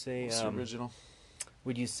music would you say? It's original.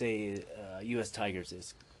 Would you say U.S. Tigers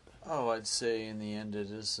is? Oh, I'd say in the end it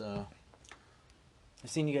is. I've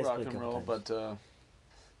seen you guys rock play a and couple roll, times. but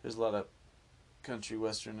there's a lot of country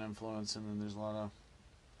western influence, and then there's a lot of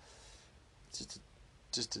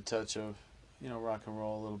just a touch of rock and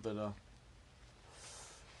roll, a little bit of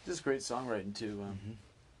just great songwriting too.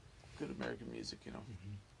 Good American music,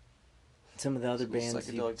 Some of the other bands.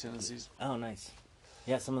 Psychedelic tendencies. Oh, nice.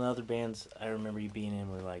 Yeah, some of the other bands I remember you being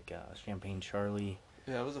in were like Champagne Charlie.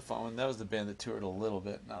 Yeah, it was a fun one. That was the band that toured a little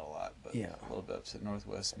bit, not a lot, but a little bit up to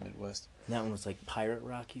Northwest, Midwest. And that one was like pirate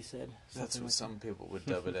rock, you said? That's what like some people would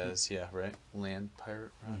dub it as, yeah, right? Land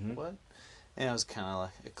pirate rock. What? And it was kind of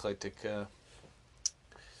like eclectic,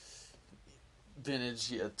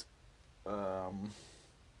 vintage yet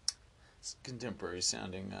contemporary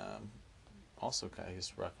sounding, also kind of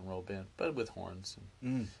just rock and roll band, but with horns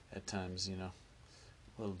and at times, a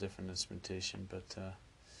little different instrumentation, but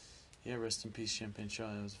rest in peace, Champagne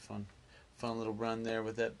Charlie. It was a fun little run there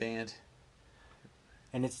with that band.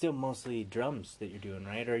 And it's still mostly drums that you're doing,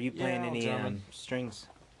 right? Or are you playing any strings?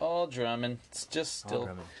 All drumming. It's just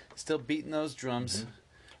still beating those drums.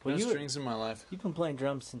 Well, no strings in my life. You've been playing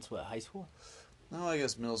drums since what, high school? No, I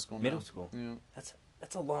guess middle school. Middle school. Yeah.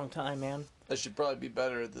 That's a long time, man. I should probably be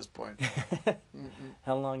better at this point.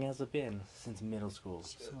 How long has it been since middle school?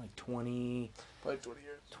 So like 20. Probably 20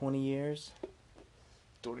 years. 20 years.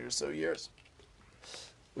 20 or so years.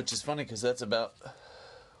 Which is funny because that's about,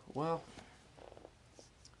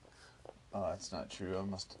 that's not true.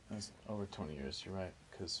 It's over 20 years, you're right.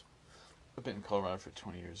 Because I've been in Colorado for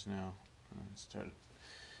 20 years now. I started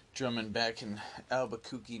drumming back in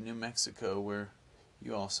Albuquerque, New Mexico, where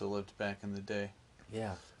you also lived back in the day.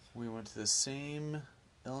 Yeah. We went to the same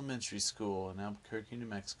elementary school in Albuquerque, New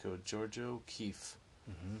Mexico, Georgia O'Keeffe.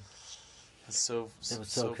 That's so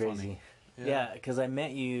crazy. Funny. Yeah, because I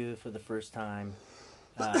met you for the first time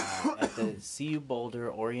at the CU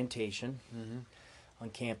Boulder orientation on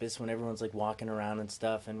campus when everyone's like walking around and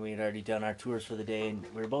stuff, and we had already done our tours for the day, and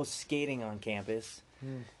we were both skating on campus,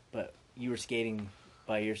 but you were skating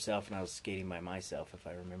by yourself and I was skating by myself, if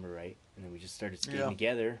I remember right, and then we just started skating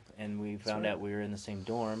together, and we found out we were in the same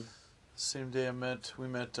dorm. Same day we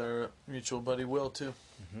met our mutual buddy Will too.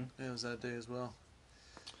 Yeah, it was that day as well.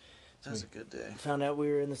 That was a good day. Found out we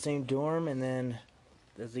were in the same dorm, and then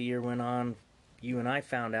as the year went on, you and I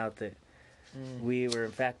found out that we were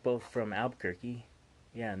in fact both from Albuquerque.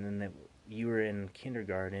 Yeah, and then that you were in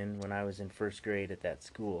kindergarten when I was in first grade at that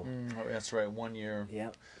school. That's right, 1 year.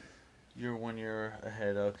 Yep. You're 1 year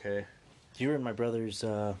ahead, okay. You were in my brother's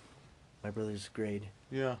grade.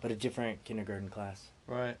 Yeah. But a different kindergarten class.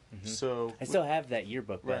 Right. So I still have that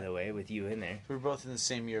yearbook, by the way, with you in there. We were both in the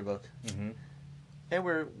same yearbook. And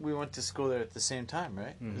we went to school there at the same time,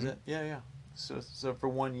 right? Is it? Yeah. So for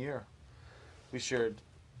 1 year, we shared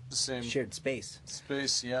the same... Shared space.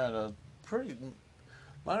 Space, yeah, at a pretty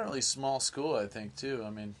Moderately small school, I think, too. I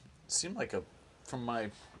mean, it seemed like from my,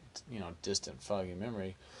 distant, foggy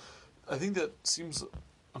memory, I think that seems,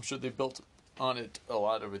 I'm sure they built on it a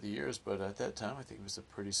lot over the years, but at that time, I think it was a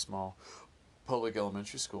pretty small public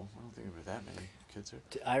elementary school. I don't think there were that many kids there.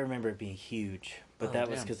 I remember it being huge, but Oh, that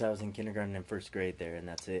was damn. because I was in kindergarten and first grade there, and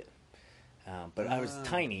that's it. But I was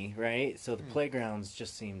tiny, right? So the playgrounds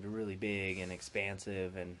just seemed really big and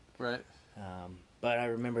expansive, and Right. but I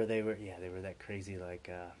remember they were that crazy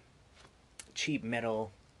cheap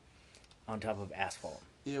metal on top of asphalt,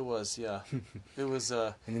 It was, yeah. It was,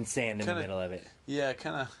 and then sand in the Kinda- middle of it. yeah,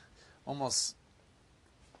 kind of almost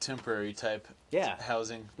temporary type Yeah,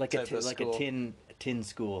 housing like type of like school. a tin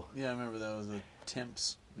school. Yeah, I remember that was the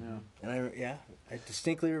Temps. Yeah. And I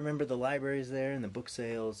distinctly remember the libraries there and the book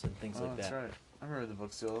sales and things Oh, like that's that. right. I remember the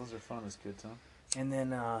book sale. Those are fun as kids, huh? And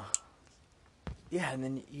then, and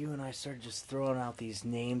then you and I started just throwing out these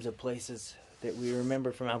names of places that we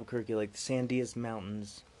remember from Albuquerque, like the Sandias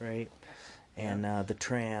Mountains, right? And the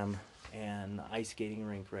tram and the ice skating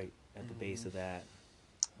rink right at the base of that.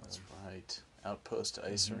 That's right. Outpost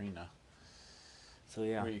Ice Arena. So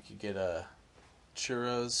yeah, Where you could get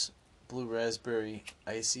churros, blue raspberry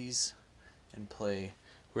ices, and play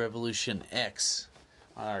Revolution X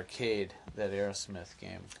on arcade, that Aerosmith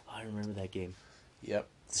game. I remember that game. Yep.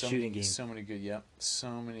 Shooting game. So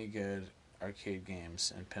many good arcade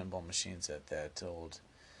games and pinball machines at that old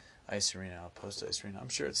Ice Arena, Outpost Ice Arena. I'm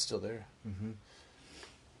sure it's still there. Mm-hmm.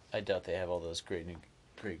 I doubt they have all those great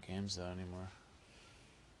games though anymore.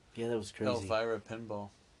 Yeah, that was crazy. Elvira Pinball.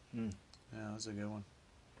 Mm. Yeah, that was a good one.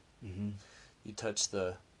 Mm-hmm. You touch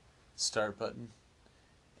the start button,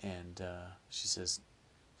 and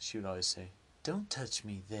she would always say, "Don't touch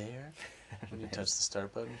me there." When you touch the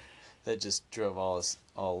start button, that just drove all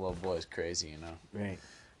little boys crazy, you know. Right.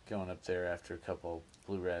 Going up there after a couple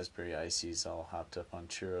blue raspberry ices, all hopped up on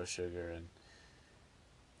churro sugar, and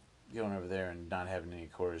going over there and not having any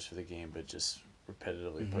quarters for the game, but just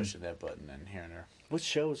repetitively pushing that button and hearing her. What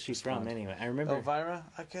show was she from Respond. anyway? I remember. Elvira,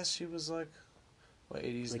 I guess she was like, what,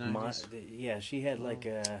 80s, Like 90s? yeah, she had like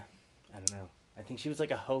I don't know. I think she was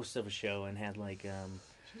like a host of a show and had like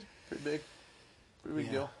Pretty big. Pretty big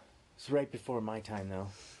Yeah. deal. It's right before my time though.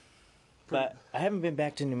 But I haven't been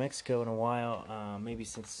back to New Mexico in a while. Maybe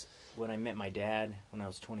since when I met my dad when I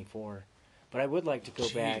was 24. But I would like to go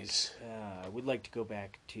back. Jeez. I would like to go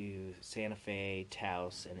back to Santa Fe,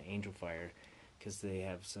 Taos, and Angel Fire because they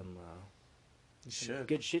have some You should.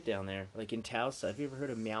 good shit down there. Like in Taos, have you ever heard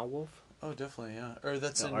of Meow Wolf? Oh, definitely, yeah. Or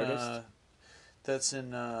that's The in artist? that's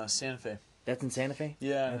in Santa Fe. That's in Santa Fe.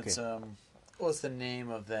 Yeah, and Okay. it's what's the name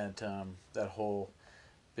of that that whole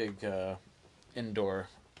big indoor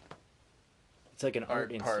It's like an art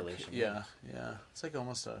park? installation. Yeah, yeah. It's like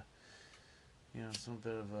almost a some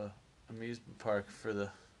bit of a amusement park for the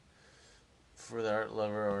art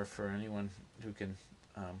lover or for anyone who can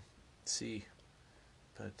see.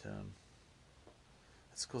 But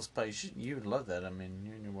it's a cool spot. You would love that. I mean,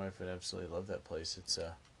 you and your wife would absolutely love that place.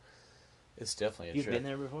 It's definitely a You've trip. been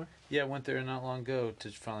there before? Yeah, I went there not long ago to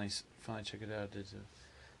finally check it out.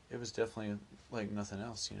 It was definitely like nothing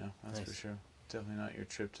else, you know. That's Nice. for sure. Definitely not your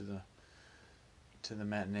trip to the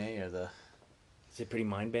matinee or the. Is it pretty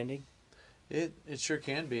mind bending? It sure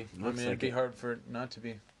can be. I Looks mean, like it'd be it. hard for it not to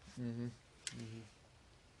be.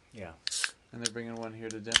 Yeah. And they're bringing one here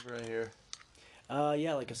to Denver, I hear.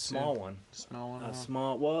 Yeah, like a small one. Small one. A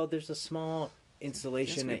small. Well, there's a small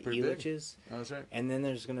installation be at pretty big. Elitch's, Oh, that's right. and then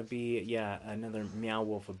there's gonna be another Meow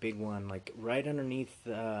Wolf, a big one, like right underneath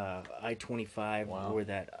I-25, Wow. where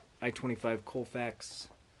that I-25 Colfax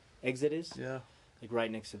exit is, Yeah, like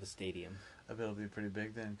right next to the stadium. I bet it'll be pretty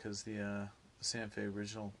big then, because the Santa Fe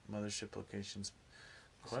original mothership location's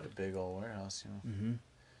quite a big old warehouse, you know. Mm-hmm.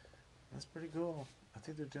 That's pretty cool. I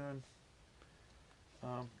think they're doing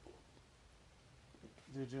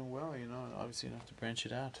well, you know, and obviously you don't have to branch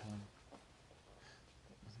it out.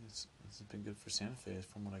 I think it's been good for Santa Fe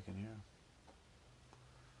from what I can hear.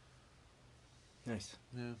 Nice.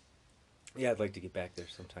 Yeah. Yeah, I'd like to get back there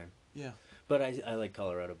sometime. Yeah. But I like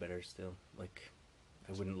Colorado better still. Like,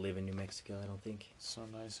 I wouldn't live in New Mexico, I don't think. So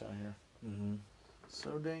nice out here. Mm-hmm.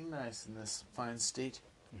 So dang nice in this fine state.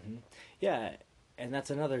 Mm-hmm. Yeah, and that's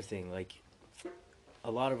another thing. Like,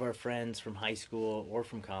 a lot of our friends from high school or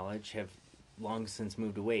from college have long since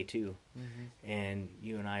moved away too. Mm-hmm. And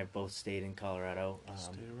you and I have both stayed in Colorado.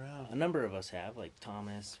 Stay A around. number of us have, like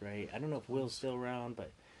Thomas, right? I don't know if Will's still around,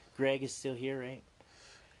 but Greg is still here, right?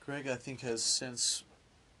 Greg, I think, has since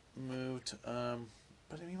moved, but I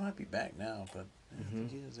mean, he might be back now, but I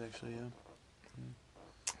think he is actually, yeah.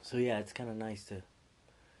 So yeah, it's kind of nice to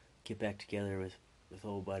get back together with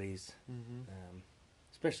old buddies. Mm-hmm.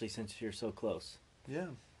 especially since you're so close. Yeah.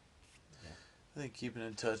 I think keeping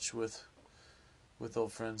in touch with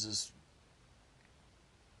old friends is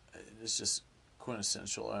it's just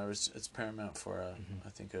quintessential. It's paramount for I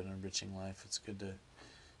think an enriching life. It's good to,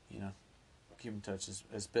 keep in touch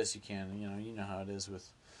as best you can. You know how it is with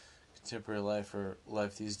contemporary life or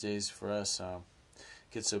life these days for us.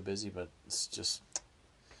 Gets so busy, but it's just,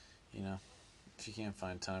 if you can't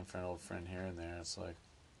find time for an old friend here and there, it's like,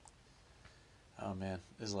 oh man,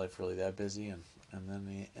 is life really that busy? And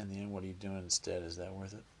then in the end, what are you doing instead? Is that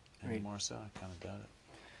worth it anymore? So I kind of doubt it.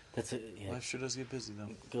 That's it. Yeah. Life sure does get busy though.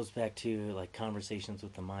 It goes back to like conversations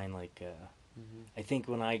with the mind. Like, I think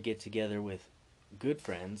when I get together with good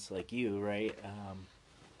friends like you, right?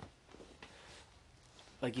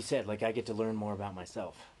 Like you said, like I get to learn more about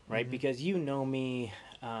myself, right? Because you know me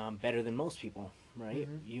better than most people, right?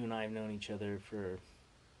 You and I have known each other for,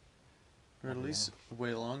 or at least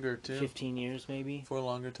way longer too. 15 years maybe. For a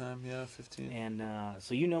longer time, yeah, 15. And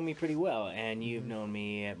so you know me pretty well, and you've known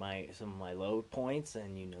me at some of my low points,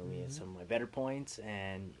 and you know me at some of my better points,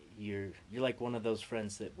 and you're like one of those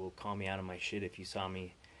friends that will call me out of my shit if you saw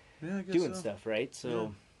me doing stuff, right?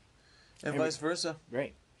 So, and vice versa,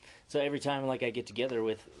 right? So every time like I get together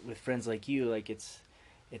with friends like you, like it's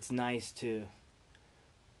nice to.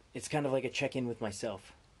 It's kind of like a check-in with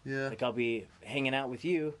myself. Yeah. Like I'll be hanging out with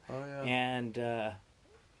you, and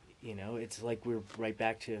it's like we're right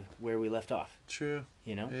back to where we left off. True.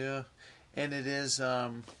 Yeah. And it is,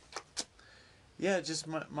 it just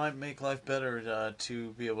might make life better to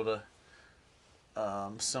be able to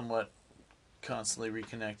somewhat constantly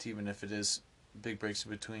reconnect, even if it is big breaks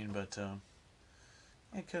in between. But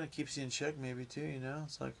it kind of keeps you in check, maybe too.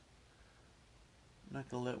 It's like I'm not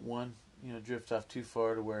gonna let one drift off too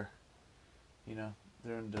far to where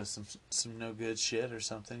they're into some no good shit or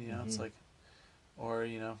something. It's like, or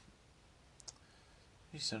you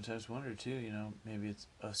sometimes wonder too. Maybe it's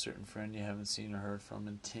a certain friend you haven't seen or heard from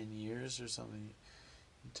in 10 years or something.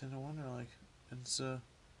 You tend to wonder, like, it's you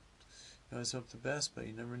always hope the best, but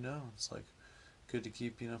you never know. It's like good to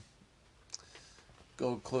keep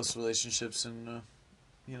go close relationships and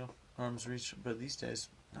arm's reach. But these days,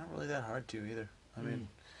 not really that hard to either. I mean,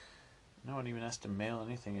 no one even has to mail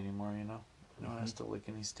anything anymore. No one has to lick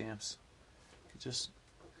any stamps. You could just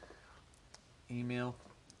email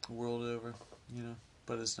the world over,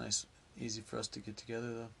 But it's nice, easy for us to get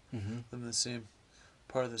together, though. Live in the same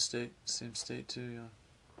part of the state, same state, too,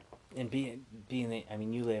 And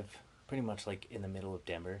you live pretty much like in the middle of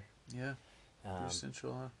Denver. Yeah. Pretty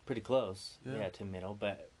central, huh? Pretty close, to middle.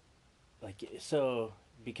 But, like, so,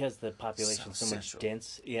 because the population's so much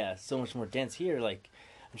dense, so much more dense here, like,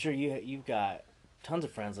 I'm sure you've got tons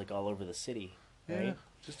of friends like all over the city, right? Yeah,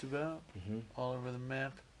 just about. All over the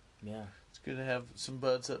map. Yeah. It's good to have some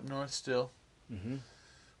buds up north still.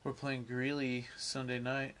 We're playing Greeley Sunday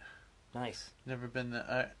night. Nice. Never been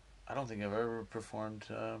that. I don't think I've ever performed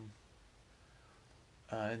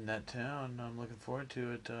in that town. I'm looking forward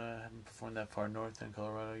to it. I haven't performed that far north in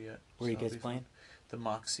Colorado yet. Where are you guys playing? The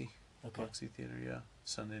Moxie. Okay. Moxie Theater, yeah.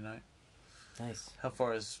 Sunday night. Nice. How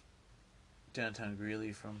far is downtown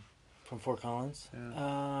Greeley from Fort Collins?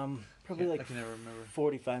 Yeah. Probably I can never remember.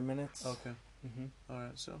 45 minutes. Okay.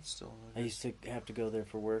 Alright, so I'm still... I used to have to go there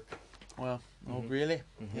for work. Well, oh really?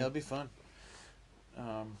 Yeah, it'll be fun.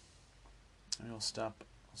 Maybe I'll stop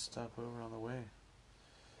over on the way.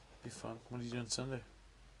 Be fun. What are you doing Sunday?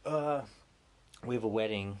 We have a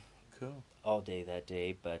wedding. Cool. All day that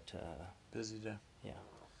day, but... busy day. Yeah.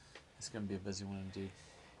 It's going to be a busy one indeed.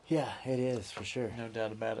 Yeah, it is, for sure. No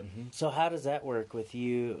doubt about it. So how does that work with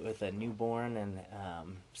you, with a newborn and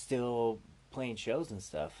still playing shows and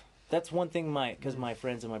stuff? That's one thing because my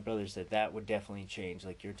friends and my brother said that would definitely change.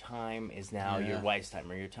 Like, your time is now your wife's time,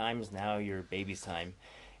 or your time is now your baby's time.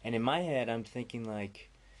 And in my head, I'm thinking, like,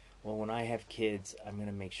 well, when I have kids, I'm going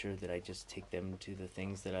to make sure that I just take them to the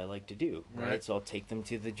things that I like to do, right? So I'll take them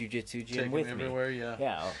to the jiu-jitsu gym with me. Everywhere, yeah.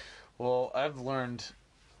 Yeah. Well, I've learned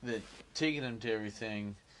that taking them to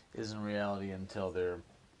everything isn't reality until they're,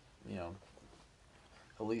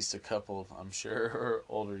 at least a couple, I'm sure, or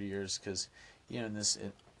older years, because, in this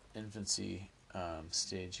infancy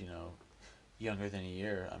stage, younger than a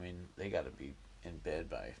year, I mean, they got to be in bed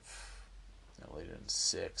by later than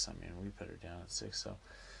 6. I mean, we put her down at 6, so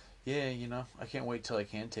yeah, I can't wait till I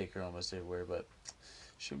can take her almost everywhere, but it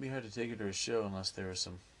should be hard to take her to a show unless there are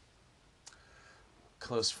some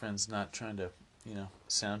close friends not trying to,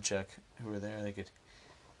 sound check who are there. They could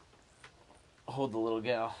hold the little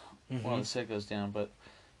gal while the set goes down, but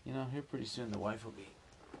here pretty soon the wife will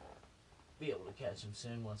be able to catch him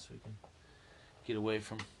soon once we can get away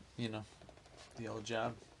from the old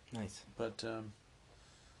job. Nice. But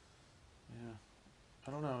Yeah.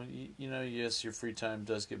 I don't know. You know, yes, your free time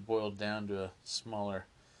does get boiled down to a smaller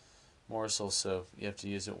morsel, so you have to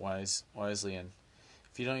use it wisely. And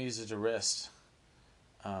if you don't use it to rest,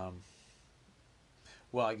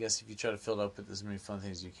 well, I guess if you try to fill it up with as many fun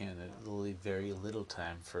things as you can, it'll leave very little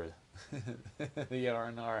time for the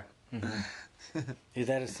R&R. Yeah,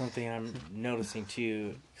 that is something I'm noticing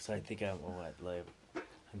too, because I think I'm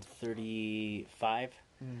 35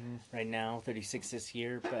 right now, 36 this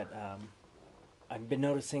year, but I've been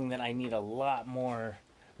noticing that I need a lot more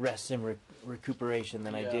rest and recuperation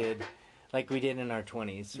than I did, like we did in our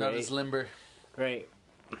 20s. Not right? as limber. Right.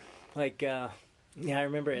 Like, yeah, I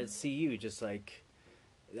remember at CU, just like,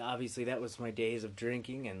 obviously that was my days of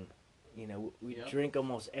drinking, and, you know, we drink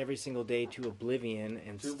almost every single day to oblivion,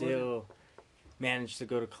 and still manage to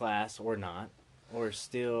go to class or not, or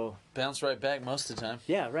still Bounce right back most of the time.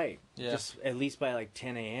 yeah, right. Yeah. Just at least by like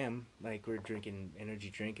 10 a.m., like we're drinking energy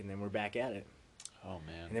drink, and then we're back at it. Oh,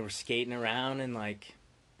 man. And then we're skating around and like,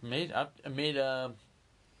 I made an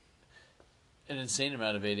insane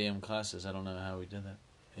amount of 8 a.m. classes. I don't know how we did that.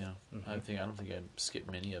 You know, I don't think I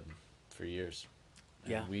skipped many of them for years.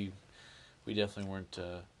 And yeah. we definitely weren't.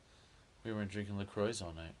 We weren't drinking LaCroix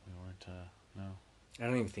all night. We weren't. No. I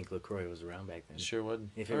don't even think LaCroix was around back then. Sure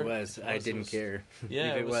wasn't. If it was, I didn't care.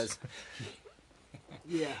 Yeah, if it was.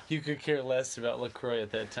 Yeah. You could care less about LaCroix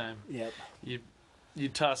at that time. Yep. You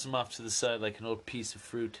toss them off to the side like an old piece of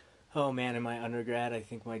fruit. Oh man, in my undergrad, I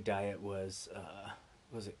think my diet was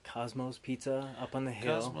it Cosmos Pizza up on the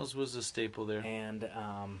hill? Cosmos was a staple there. And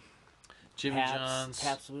Jimmy John's,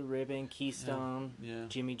 Pabst Blue Ribbon, Keystone, yeah.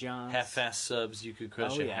 Jimmy John's. Half-fast subs. You could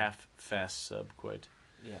crush a half-fast sub quite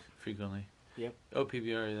frequently. Yep. Oh,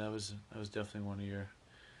 PBR. That was definitely one of your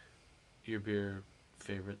beer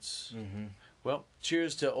favorites. Mm-hmm. Well,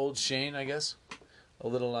 cheers to Old Shane, I guess. A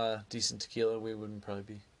little decent tequila. We wouldn't probably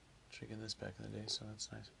be drinking this back in the day, so that's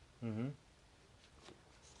nice. Mm-hmm.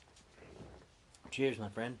 Cheers, my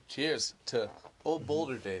friend. Cheers to old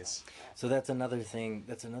Boulder days. So that's another thing.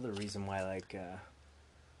 That's another reason why, like,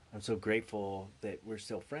 I'm so grateful that we're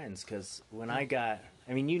still friends. Because when I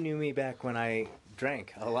mean, you knew me back when I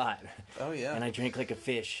drank a lot. Oh yeah. And I drank like a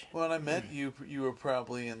fish. When I met you, you were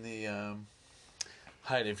probably in the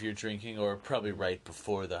height of your drinking, or probably right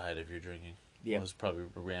before the height of your drinking. Yeah. It was probably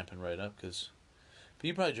ramping right up because. But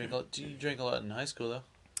you probably drink. You drank a lot in high school, though.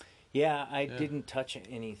 Yeah, I didn't touch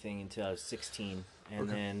anything until I was 16, and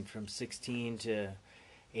then from 16 to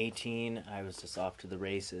 18, I was just off to the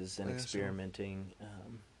races and experimenting.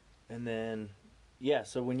 And then, yeah,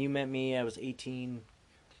 so when you met me, I was 18,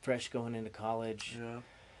 fresh going into college. Yeah.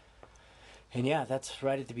 And yeah, that's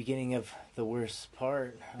right at the beginning of the worst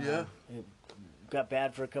part. Yeah. It got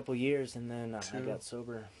bad for a couple years, and then I got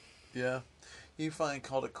sober. Yeah. You finally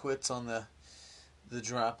called it quits on the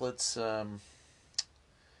droplets.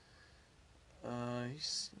 You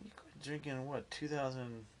quit drinking in what,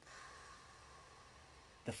 2000?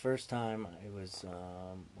 The first time I was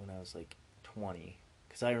when I was like 20,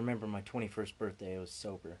 because I remember my 21st birthday. I was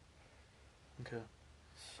sober. Okay.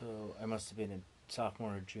 So I must have been a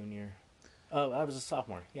sophomore or junior. Oh, I was a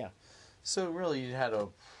sophomore. Yeah. So really, you had a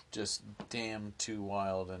just damn too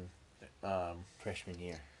wild and Freshman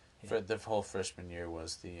year. for the whole freshman year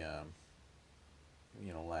was the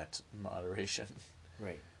lacked moderation.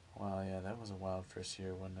 Right. Wow, yeah, that was a wild first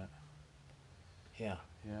year, wasn't it? Yeah.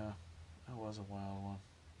 Yeah, that was a wild one.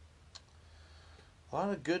 A lot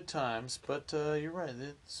of good times, but you're right.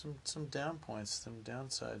 Some down points, some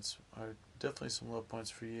downsides are definitely some low points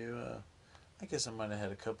for you. I guess I might have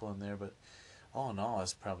had a couple in there, but all in all,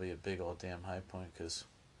 it's probably a big old damn high point because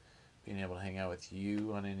being able to hang out with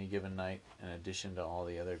you on any given night, in addition to all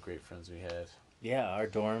the other great friends we had. Yeah, our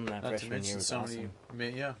dorm that Not to freshman mention year was so awesome.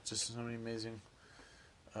 just so many amazing,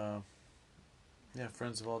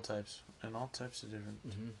 friends of all types and all types of different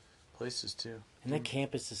places too. And that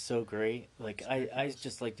campus is so great. Like I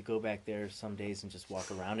just like to go back there some days and just walk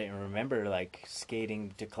around it and remember like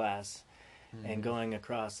skating to class and going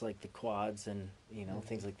across like the quads and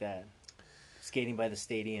things like that. Skating by the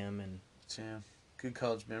stadium and good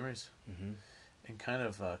college memories and kind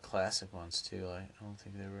of classic ones too. I don't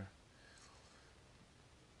think they were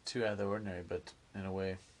too out of the ordinary, but in a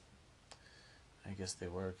way, I guess they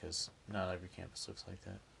were because not every campus looks like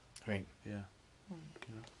that. Right. Yeah.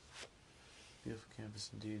 Beautiful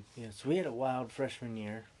campus indeed. Yeah, so we had a wild freshman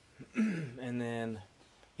year, and then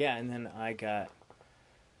I got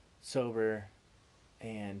sober,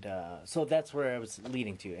 and so that's where I was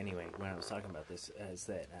leading to anyway when I was talking about this, is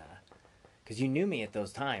that because you knew me at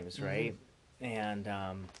those times, right? And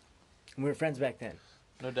we were friends back then.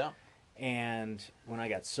 No doubt. And when I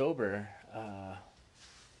got sober,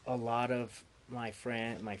 a lot of my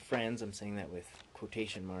friends, I'm saying that with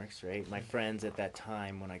quotation marks, right? My friends at that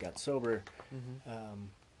time when I got sober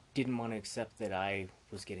didn't want to accept that I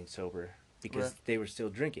was getting sober because Right. they were still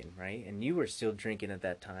drinking, right? And you were still drinking at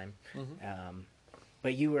that time. Mm-hmm.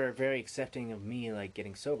 But you were very accepting of me, like,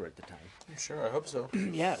 getting sober at the time. I'm sure. I hope so.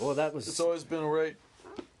 Yeah, well, that was... It's always been a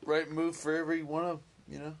right move for every one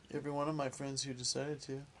of my friends who decided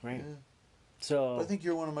to. Right. Yeah. So... I think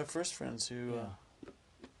you're one of my first friends who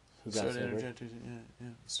who got started sober. interjecting.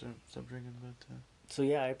 Stop drinking. But So,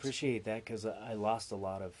 yeah, I appreciate that because I lost a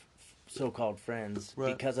lot of so-called friends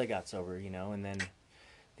Right. because I got sober, you know, and then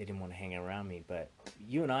they didn't want to hang around me. But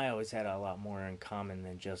you and I always had a lot more in common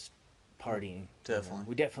than just partying. you know. Definitely.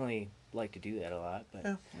 We definitely like to do that a lot, but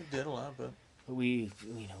yeah, we did a lot. But we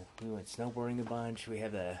went snowboarding a bunch. We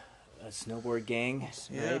had a snowboard gang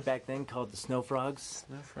Yeah. right back then called the Snow Frogs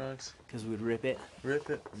no frogs. because we'd rip it. Rip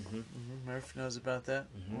it. Mm-hmm. Murph knows about that.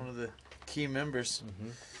 Mhm. One of the key members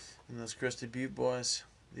in those Crusty Butte boys,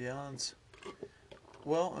 the Allens.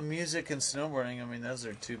 Well, music and snowboarding, I mean, those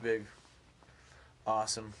are two big,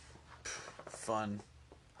 awesome, fun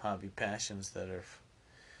hobby passions that are,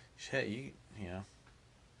 shit, you know,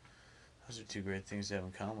 those are two great things to have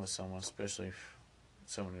in common with someone, especially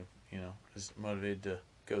someone who, you know, is motivated to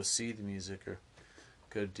go see the music or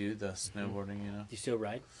go do the snowboarding, you know. You still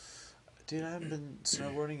ride? Dude, I haven't been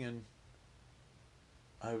snowboarding and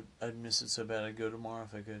I'd miss it so bad. I'd go tomorrow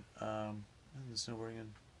if I could. I haven't been snowboarding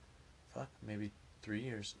in, maybe 3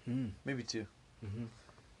 years. Mm. Maybe 2. Mm-hmm.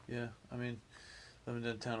 Yeah, I mean, living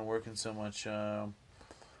downtown and working so much,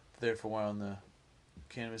 there for a while in the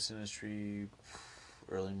cannabis industry,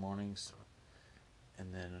 early mornings,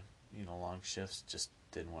 and then, you know, long shifts, just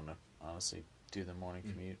didn't want to, honestly, do the morning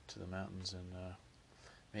commute to the mountains and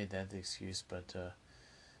made that the excuse, but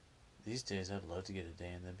these days I'd love to get a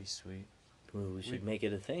day in, that'd be sweet. Well, we should make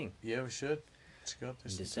it a thing Yeah, we should. Let's go up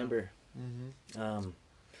there in sometime. December.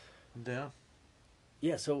 I'm down.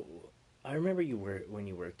 Yeah, so I remember when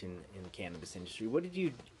you worked in the cannabis industry. What did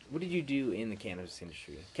you do in the cannabis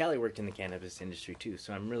industry? Callie worked in the cannabis industry too,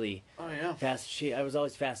 so I'm really Oh, yeah. I was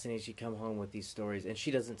always fascinated. She'd come home with these stories, and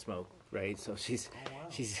she doesn't smoke, right? So she's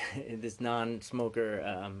this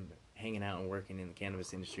non-smoker, hanging out and working in the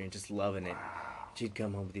cannabis industry and just loving it. She'd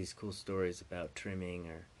come home with these cool stories about trimming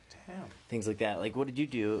or Damn. things like that. Like, what did you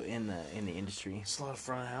do in the industry? It's a lot of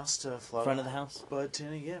front of house stuff. Front of the house? Bud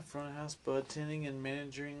tending, yeah, front of house bud tending and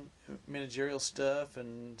managerial stuff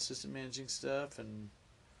and assistant managing stuff and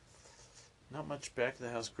not much back of the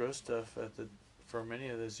house grow stuff for many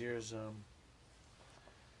of those years.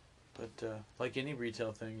 But like any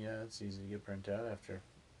retail thing, yeah, it's easy to get burnt out after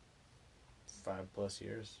 5+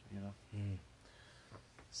 years, you know. Mm.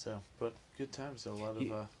 So, but good times.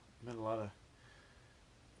 Met a lot of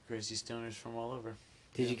crazy stoners from all over.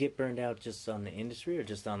 Did you get burned out just on the industry or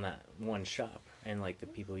just on that one shop and like the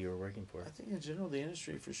people you were working for? I think in general the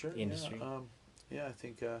industry for sure. Industry. Yeah, I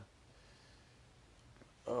think.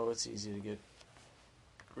 It's easy to get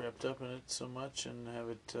wrapped up in it so much and have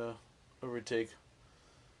it overtake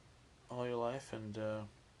all your life, and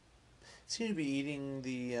seem to be eating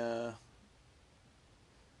the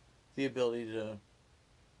ability to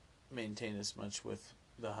maintain as much with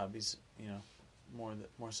the hobbies, you know,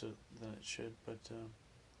 more so than it should. But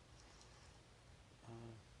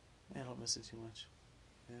I don't miss it too much.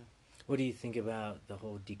 Yeah. What do you think about the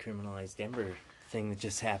whole decriminalized Denver thing that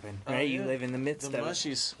just happened? Oh, Right, you yeah. live in the midst The of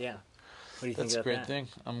mushies. it. Yeah. What do you think That's a about great that? thing.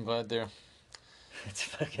 I'm glad they're. It's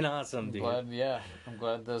fucking awesome, I'm dude.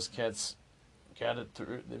 glad those cats got it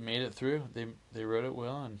through. They made it through. They wrote it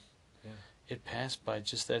well, and Yeah. it passed by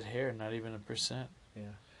just that hair, not even 1%. Yeah.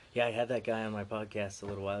 Yeah, I had that guy on my podcast a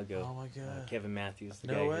little while ago. Oh my god! Kevin Matthews, the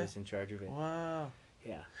No guy way. who's in charge of it. Wow,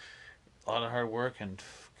 Yeah. a lot of hard work, and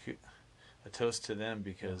a toast to them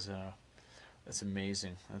because that's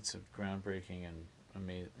amazing. That's groundbreaking and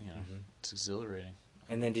amazing. You know, it's exhilarating.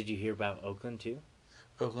 And then did you hear about Oakland too?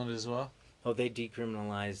 Oakland as well. Oh, they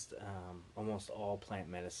decriminalized almost all plant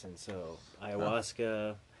medicine. So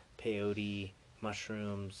ayahuasca, peyote,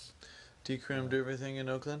 mushrooms. Decrimmed everything in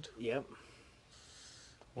Oakland. Yep.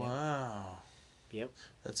 Wow, Yep.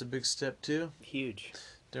 that's a big step too. Huge.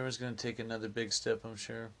 Denver's going to take another big step, I'm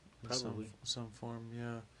sure. In Probably. some form,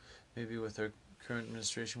 yeah. Maybe with our current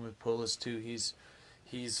administration with Polis too. He's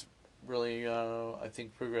really I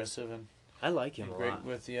think progressive and I like him a great lot.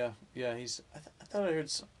 with I thought I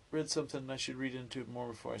read something. I should read into it more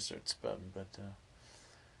before I start spouting, but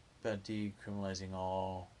about decriminalizing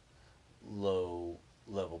all low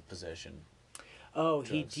level possession. Oh,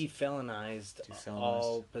 drugs. he defelonized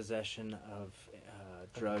all possession of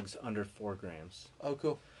drugs under 4 grams. Oh,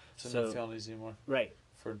 cool. So So- no felonies anymore. Right.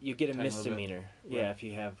 for you get a tiny little bit. misdemeanor. Yeah, Right. if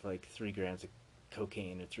you have like 3 grams of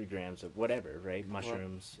cocaine or 3 grams of whatever, right?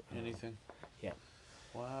 Mushrooms. Anything. yeah.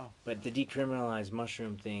 Wow. But the decriminalized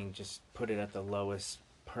mushroom thing just put it at the lowest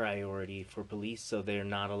priority for police, so they're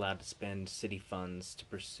not allowed to spend city funds to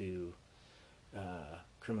pursue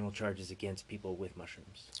criminal charges against people with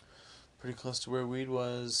mushrooms. Pretty close to where weed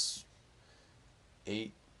was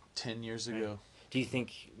 8-10 years Right. ago. Do you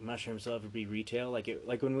think mushrooms will ever be retail? Like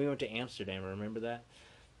when we went to Amsterdam, remember that?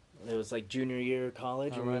 It was like junior year of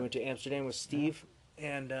college, and we Alright. went to Amsterdam with Steve,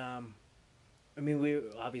 and I mean, we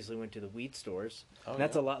obviously went to the weed stores. Oh, And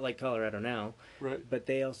that's yeah. a lot like Colorado now, Right. but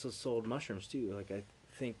they also sold mushrooms too. Like I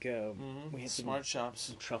think we had Smart shops.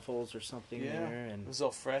 some truffles or something Yeah. there, It and was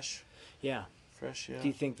all fresh. yeah. Fresh, yeah. Do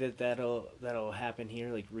you think that'll happen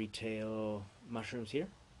here, like retail mushrooms here?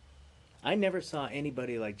 I never saw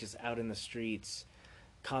anybody like just out in the streets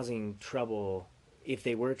causing trouble if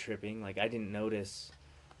they were tripping. Like I didn't notice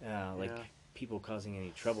like Yeah. people causing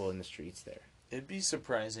any trouble in the streets there. It'd be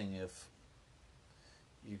surprising if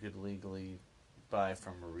you could legally buy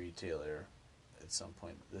from a retailer at some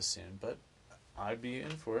point this soon, but I'd be in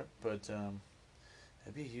for it. But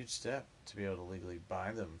it'd be a huge step to be able to legally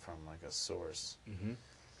buy them from like a source. Mm-hmm.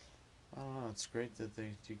 I don't know. It's great that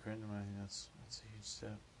they decriminalized. That's a huge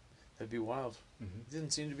step. That'd be wild. Mm-hmm. It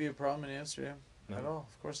didn't seem to be a problem in Amsterdam at No. all.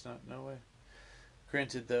 Of course not. No way.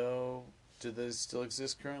 Granted, though, do those still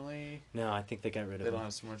exist currently? No, I think they got rid They of don't them.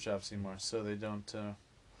 have smart shops anymore, so they don't.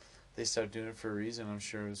 They stopped doing it for a reason. I'm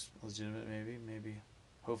sure it was legitimate. Maybe,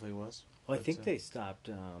 hopefully it was. Well, I But, think they stopped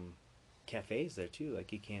cafes there too.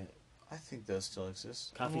 Like you can't I think those still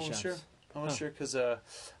exist. coffee I'm shops. Sure. I'm not Huh. sure because I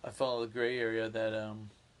follow the gray area that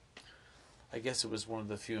I guess it was one of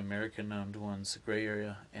the few American-owned ones, the gray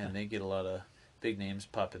area, and Huh. they get a lot of big names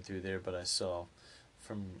popping through there. But I saw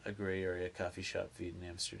from a gray area coffee shop feed in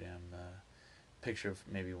Amsterdam picture of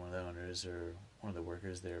maybe one of the owners or one of the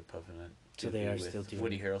workers there puffing it. So they are with still doing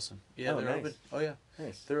Woody it. Harrelson. Yeah, Oh, they're nice. open. Oh yeah.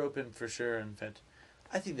 Nice. They're open for sure. In fact,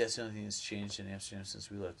 I think that's the only thing that's changed in Amsterdam since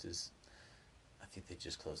we left is I think they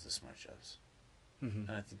just closed the smart shops. Mm-hmm.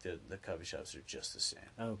 And I think the coffee shops are just the same.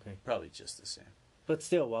 Okay. Probably just the same. But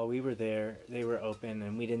still, while we were there, they were open,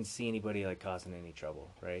 and we didn't see anybody like causing any trouble,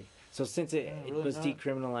 right? So since it, Yeah, it really was not.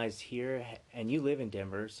 decriminalized here, and you live in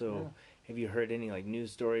Denver, so Yeah. have you heard any like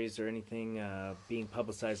news stories or anything being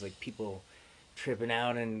publicized, like people tripping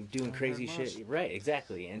out and doing Haven't crazy heard shit? Right,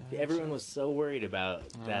 exactly. And I haven't everyone seen- was so worried about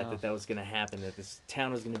know. that was going to happen, that this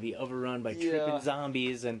town was going to be overrun by Yeah. tripping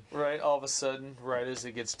zombies, and Right, all of a sudden, right as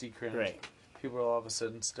it gets decriminalized, right. people all of a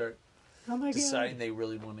sudden start Oh my deciding they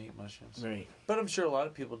really want to eat mushrooms. god. Right. But I'm sure a lot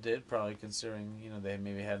of people did, probably considering, they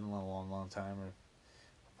maybe hadn't in a long time, or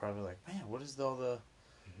probably like, man, what is all the,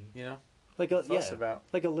 Like a fuss yeah, about?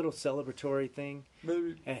 like a little celebratory thing.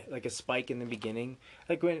 Maybe. Like a spike in the beginning,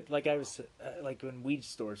 like when when weed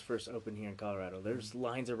stores first opened here in Colorado. There's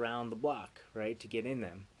lines around the block, right, to get in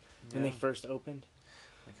them when they Yeah. first opened.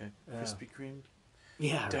 Like a Krispy Kreme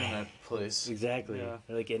Yeah, donut right. place. Exactly. Yeah.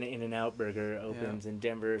 Or like an In-N-Out Burger opens in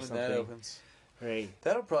Denver or When something. that opens. Right.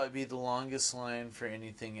 That'll probably be the longest line for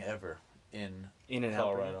anything ever in In-N-Out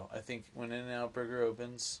Colorado. I think when In-N-Out Burger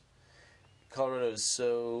opens, Colorado is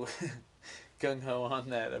so gung ho on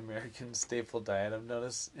that American staple diet. I've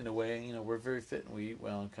noticed, in a way, we're very fit and we eat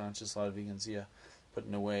well and conscious. A lot of vegans, yeah, but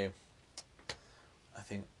in a way, I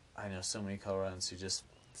think I know so many Coloradans who just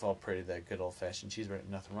fall prey to that good old fashioned cheeseburger.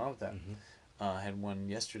 Nothing wrong with that. Mhm. I had one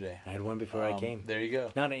yesterday. I had one before I came. There you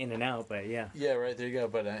go. Not an In-N-Out, but yeah. Yeah, right, there you go.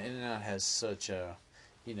 But In-N-Out has such a,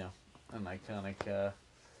 an iconic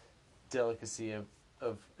delicacy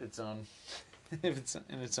of its own, if it's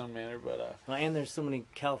in its own manner. But Well, and there's so many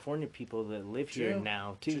California people that live here True.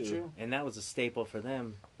 now too, True. and that was a staple for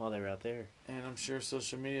them while they were out there. and I'm sure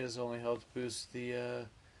social media has only helped boost the,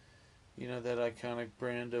 that iconic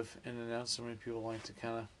brand of In-N-Out. So many people like to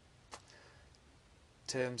kind of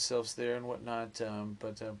tag themselves there and whatnot.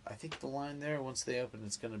 But I think the line there, once they open,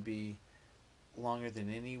 it's going to be longer than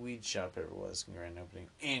any weed shop ever was in grand opening,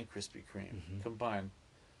 and Krispy Kreme Mhm. combined.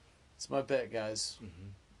 It's my bet, guys.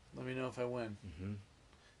 Mm-hmm. Let me know if I win, Mm-hmm.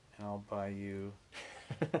 and I'll buy you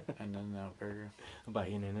an In-N-Out burger. I'll buy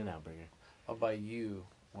you an In-N-Out Burger. I'll buy you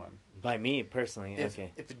one. By me personally, If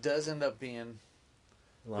okay. if it does end up being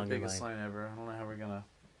Longer the biggest line. line ever, I don't know how we're gonna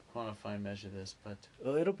quantify and measure this, but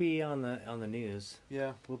Well, it'll be on the news.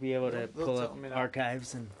 yeah. We'll be able to They'll pull tell up me now.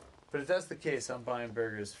 archives and. But if that's the case, I'm buying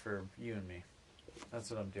burgers for you and me.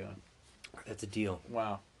 That's what I'm doing. That's a deal.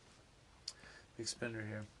 Wow. Big spender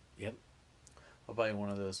here. Yep. I'll buy you one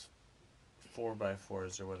of those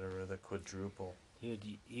 4x4s or whatever, the quadruple You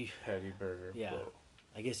patty burger. Yeah. Whoa.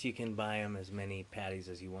 I guess you can buy them as many patties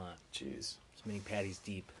as you want. Jeez. As many patties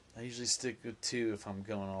deep. I usually stick with 2 if I'm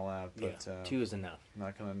going all out, but Yeah, 2 is enough. I'm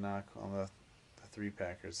not going to knock on the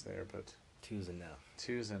 3-packers there, but 2 is enough.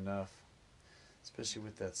 2 is enough, especially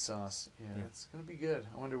with that sauce. Yeah, Yeah. it's going to be good.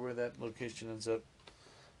 I wonder where that location ends up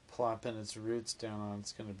plopping its roots down on.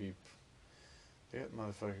 It's going to be, that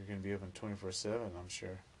motherfucker going to be open 24/7, I'm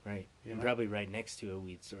sure. Right. You And know? probably right next to a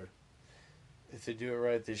weed store. If they do it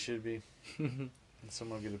right, they should be. And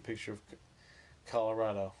someone will get a picture of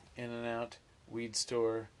Colorado, In-N-Out, weed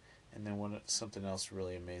store, and then something else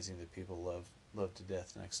really amazing that people love to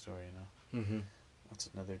death next door, you know. Mm-hmm. That's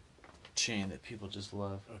another chain that people just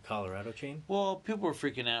love. A Colorado chain? Well, people were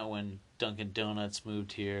freaking out when Dunkin' Donuts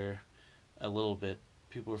moved here a little bit.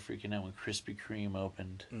 People were freaking out when Krispy Kreme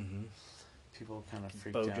opened. Mm-hmm. People kind of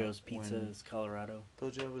freaked out. Bojo's Pizza when is Colorado.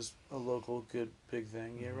 Bojo was a local good big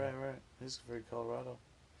thing. Yeah, right. It's very Colorado.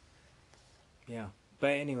 Yeah.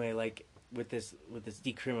 But anyway, like with this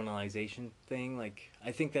decriminalization thing, like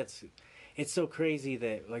I think it's so crazy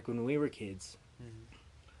that like when we were kids, Mm-hmm.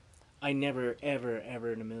 I never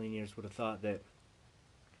ever in a million years would have thought that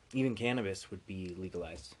even cannabis would be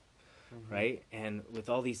legalized. Mm-hmm. Right? And with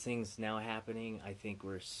all these things now happening, I think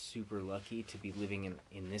we're super lucky to be living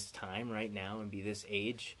in this time right now and be this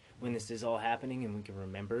age when this is all happening and we can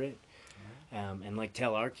remember it. And like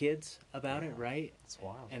tell our kids about it, right? It's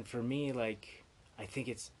wild. And for me, like, I think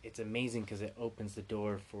it's amazing because it opens the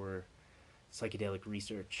door for psychedelic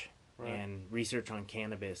research and research on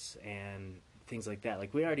cannabis and things like that.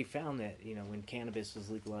 Like we already found that, you know, when cannabis was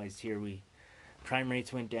legalized here, crime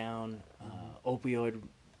rates went down, opioid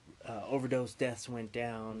overdose deaths went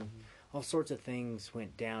down, all sorts of things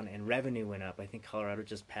went down, and revenue went up. I think Colorado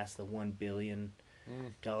just passed the $1 billion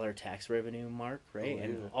tax revenue mark, right?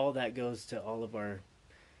 And all that goes to all of our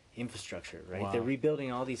infrastructure, right? Wow. They're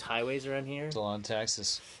rebuilding all these highways around here. It's a lot in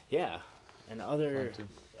Texas. Yeah, and other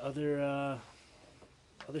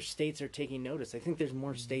states are taking notice. I think there's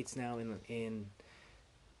more states now in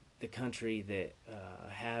the country that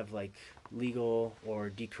have like legal or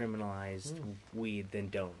decriminalized weed than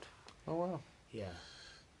don't. Oh wow. Yeah,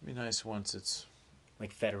 It'd be nice once it's.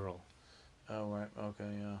 like federal. Oh right. Okay.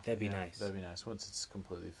 Yeah. That'd be Yeah, nice. That'd be nice once it's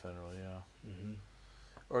completely federal. Yeah. Mm-hmm.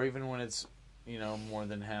 Or even when it's, you know, more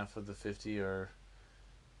than half of the 50 are,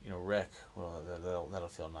 you know, rec. Well, that'll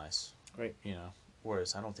feel nice. Right. You know.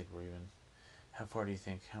 Whereas I don't think we're even. How far do you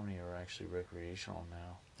think? How many are actually recreational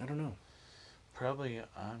now? I don't know. Probably.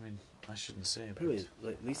 I mean, I shouldn't say it. Probably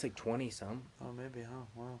at least like 20 some. But, oh, maybe. Huh.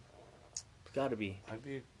 Well. Got to be. I'd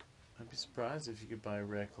be surprised if you could buy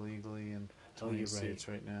rec legally in 20 you're states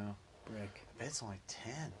right now. Rec. I bet it's only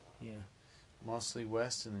 10. Yeah. Mostly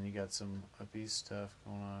west, and then you got some up east stuff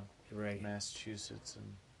going on. You're right. Massachusetts and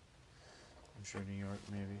I'm sure New York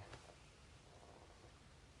maybe.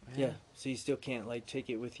 Yeah. So you still can't like take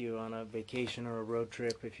it with you on a vacation or a road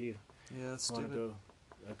trip if you Yeah, that's want to stupid.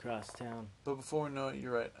 go across town. But before we know it,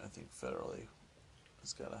 you're right. I think federally,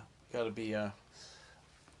 it's gotta be an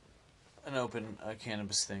open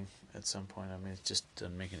cannabis thing at some point. I mean, it just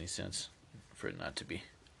doesn't make any sense for it not to be.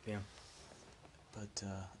 Yeah. But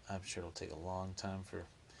I'm sure it'll take a long time for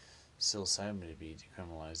psilocybin to be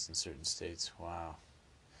decriminalized in certain states. Wow.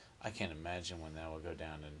 I can't imagine when that will go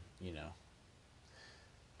down in, you know,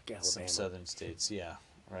 some Alabama. southern states. Yeah,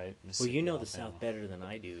 right? Well, you know Mississippi, the South Alabama. better than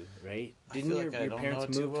I do, right? I Didn't feel your, like I your don't know parents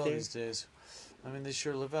it too move well there? these days. I mean, they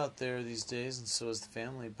sure live out there these days, and so does the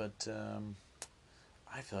family, but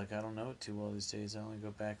I feel like I don't know it too well these days. I only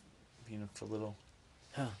go back, you know, for little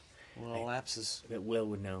lapses. That Will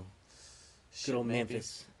would know. Shit, Good old maybe.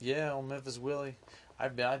 Memphis. Yeah, old Memphis Willie. I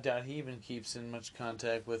doubt he even keeps in much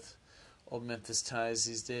contact with old Memphis ties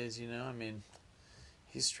these days, you know? I mean,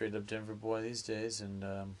 he's straight up Denver boy these days, and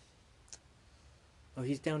Oh,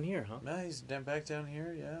 he's down here, huh? yeah, he's back down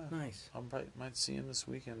here, yeah. Nice. I might see him this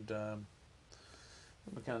weekend. It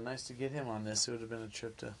would be kind of nice to get him on this. It would have been a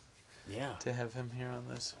trip to Yeah. have him here on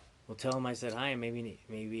this. Well, tell him I said hi, and maybe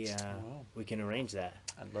Wow. we can arrange that.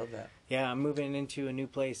 I'd love that. Yeah, I'm moving into a new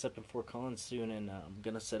place up in Fort Collins soon, and I'm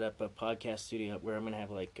gonna set up a podcast studio where I'm gonna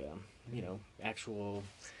have like you know, actual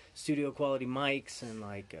studio quality mics and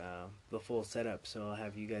like the full setup. So I'll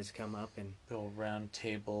have you guys come up and Build a round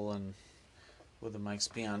table and with the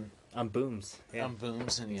mics be on booms. Yeah.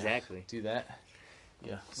 booms and Exactly. do that.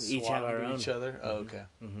 Yeah, We each have swap our into own. each other. Oh, okay.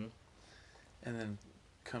 Mm-hmm. And then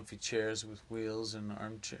comfy chairs with wheels and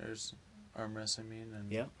armchairs, armrests. I mean,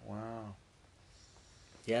 and Yeah. Wow.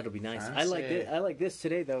 Yeah, it'll be nice. I Fancy. like this. I like this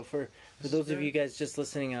today, though. For This those is of good. you guys just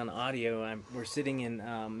listening on audio, we're sitting in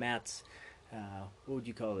Matt's. What would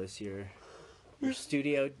you call this? Your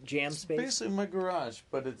studio jam space. Basically my garage,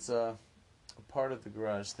 but it's a part of the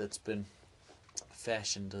garage that's been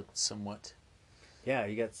fashioned up somewhat. Yeah,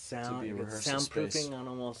 you got sound. be a You got rehearsal soundproofing space. on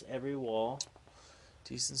almost every wall.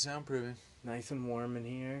 Decent soundproofing. Nice and warm in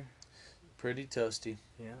here. Pretty toasty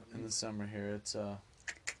Yeah. in the summer here. It's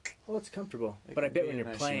Well, it's comfortable. It But I can bet be when an you're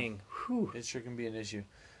issue. playing, whew. It sure can be an issue.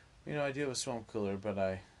 You know, I do have a swamp cooler, but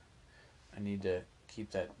I need to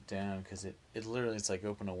keep that down because it literally, it's like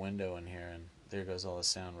open a window in here and there goes all the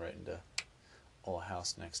sound right into all the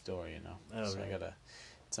house next door, you know. Oh, so right.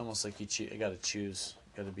 it's almost like I gotta choose.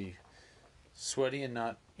 Gotta be sweaty and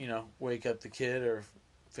not, you know, wake up the kid or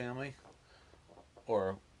family,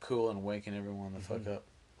 or cool and waking everyone the fuck up.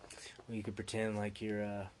 Well, you could pretend like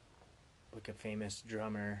you're like a famous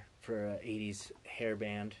drummer for a 80s hair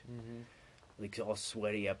band. Mm-hmm. Like all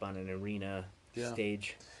sweaty up on an arena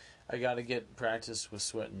stage. I gotta get practice with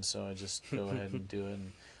sweating, so I just go ahead and do it.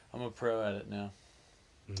 And I'm a pro at it now.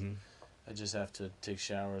 Mm-hmm. I just have to take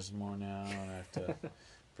showers more now, and I have to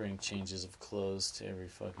bring changes of clothes to every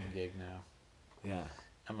fucking gig now. Yeah.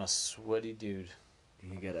 I'm a sweaty dude.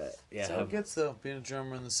 You gotta, That's how it gets, though, being a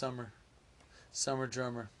drummer in the summer. Summer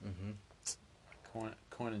drummer. Mm-hmm.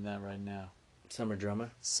 Coining that right now. Summer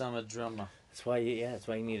drummer. Summer drummer. That's why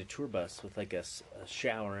you need a tour bus with like a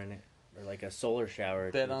shower in it, or like a solar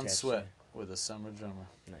shower. Bed on attached sweat to with a summer drummer.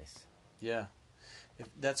 it. Nice. Yeah.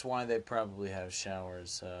 That's why they probably have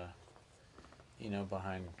showers, you know,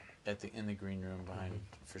 in the green room behind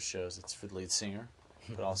for shows. It's for the lead singer,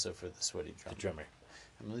 but also for the sweaty drummer. The drummer.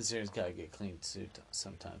 I mean, lead singer's gotta get clean too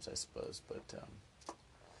sometimes, I suppose, but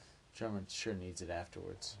drummer sure needs it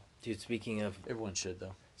afterwards. Dude, Everyone should,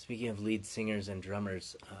 though. speaking of lead singers and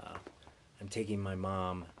drummers, I'm taking my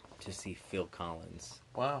mom to see Phil Collins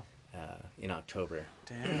Wow. in October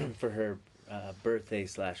Damn. for her birthday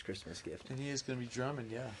 / Christmas gift. And he is gonna be drumming,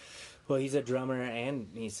 yeah. Well, he's a drummer and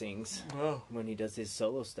he sings Wow. when he does his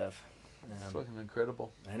solo stuff. Fucking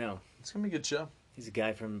incredible. I know. It's gonna be a good show. He's a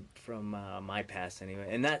guy from my past anyway,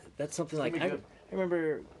 and that's something It's like gonna I be good.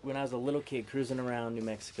 remember when I was a little kid cruising around New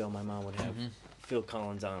Mexico. My mom would have Mhm. Phil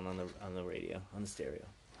Collins on the radio, on the stereo.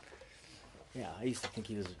 Yeah, I used to think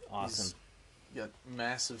he was awesome. He's got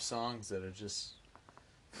massive songs that are just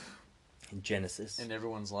In Genesis. in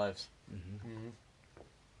everyone's lives. Mm-hmm. Mm-hmm.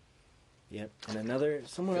 Yep. And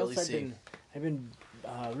someone Philly else C. I've been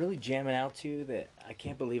really jamming out to that I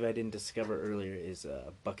can't believe I didn't discover earlier is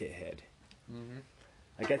Buckethead. Mm-hmm.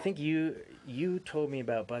 Like I think you told me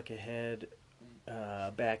about Buckethead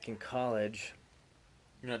back in college.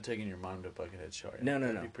 You're not taking your mom to a Buckethead show, right? No.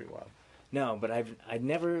 That'd be pretty wild. No, but I'd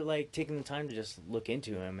never like taken the time to just look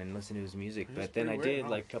into him and listen to his music. He's But then I pretty weird, did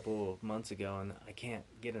huh? like a couple months ago, and I can't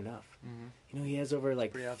get enough. Mm-hmm. You know, he has over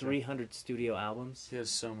like Pretty out there. 300 studio albums. He has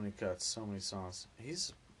so many cuts, so many songs.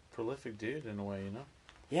 He's a prolific dude in a way, you know?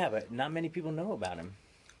 Yeah, but not many people know about him.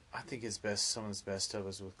 I think some of his best stuff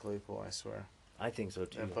was with Claypool, I swear. I think so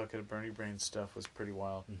too. That Bucket of Bernie Brain stuff was pretty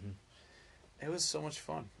wild. Mhm. It was so much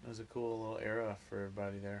fun. It was a cool little era for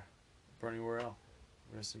everybody there. Bernie Worrell,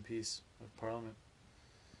 rest in peace, of Parliament.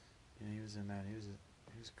 You know, he was in that. He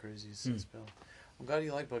was crazy as Hmm. Bill. I'm glad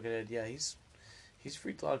you like Buckethead. Yeah, he's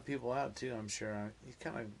freaked a lot of people out too. I'm sure. He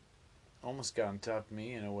kind of almost got on top of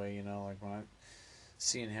me in a way. You know, like when I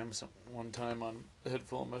seeing him one time on a Head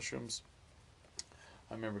Full of Mushrooms.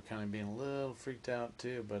 I remember kind of being a little freaked out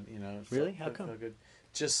too, but you know, it Really? felt- How it come? felt good.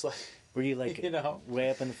 Just like Were you like you know, way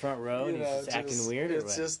up in the front row and you he's know, just acting weird? Or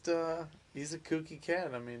It's what? just he's a kooky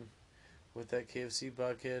cat. I mean, with that KFC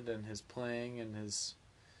bucket and his playing and his,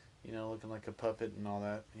 you know, looking like a puppet and all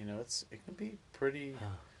that. You know, it can be pretty. Huh.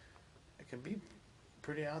 It can be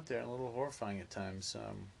pretty out there and a little horrifying at times.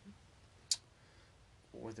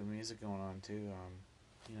 With the music going on too,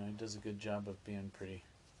 you know, he does a good job of being pretty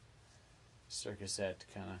circus-esque,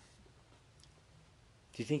 kind of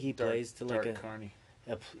Do you think he dark, plays to like dark carny.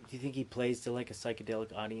 do you think he plays to like a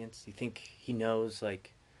psychedelic audience? Do you think he knows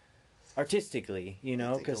like artistically, you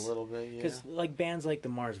know, I think a little bit, yeah. because like bands like the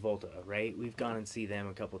Mars Volta, right? We've gone and see them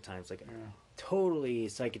a couple times, like Yeah. totally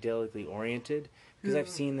psychedelically oriented. Because I've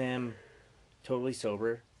seen them totally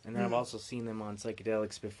sober, and then I've also seen them on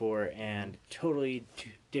psychedelics before, and totally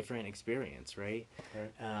different experience, right?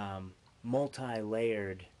 Right.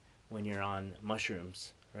 Multi-layered when you're on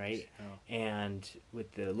mushrooms, right? Yeah. And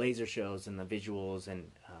with the laser shows and the visuals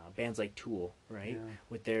and bands like Tool, right? Yeah.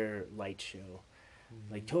 With their light show.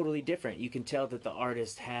 Like totally different. You can tell that the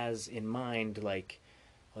artist has in mind like,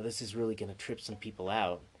 well, this is really going to trip some people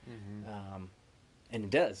out. And it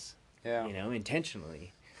does, Yeah. you know,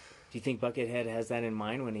 intentionally. Do you think Buckethead has that in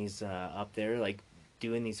mind when he's up there, like,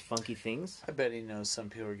 doing these funky things? I bet he knows some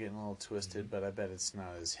people are getting a little twisted, but I bet it's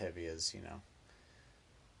not as heavy as, you know,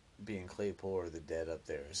 being Claypool or the Dead up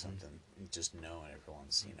there or something. Just knowing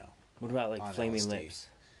everyone's, What about like on Flaming LSD. Lips?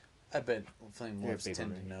 I bet Flaming They're a Lips big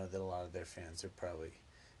tend one, to know that a lot of their fans are probably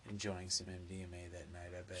enjoying some MDMA that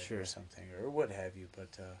night, I bet, Sure. or something, or what have you.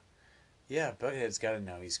 But yeah, Buckethead's got to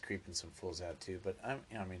know he's creeping some fools out too. But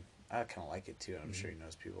I mean, I kind of like it too. I'm sure he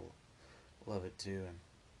knows people love it too, and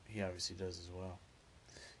he obviously does as well.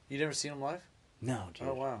 You never seen him live? No, dude.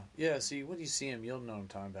 Oh wow, yeah. See, when you see him, you'll know what I'm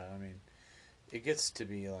talking about. I mean, it gets to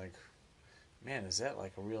be like, man, is that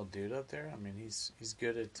like a real dude up there? I mean, he's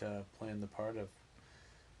good at playing the part of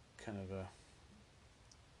kind of a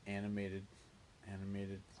animated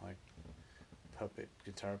like puppet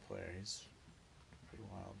guitar player. He's pretty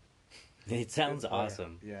wild. It sounds Good player.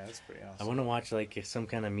 awesome. Yeah, it's pretty awesome. I want to watch like some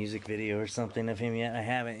kind of music video or something of him yet. I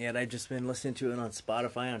haven't yet. I've just been listening to it on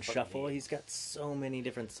Spotify on Shuffle. He's got so many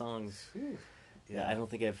different songs. Whew. Yeah, I don't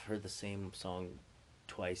think I've heard the same song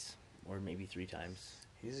twice or maybe 3 times.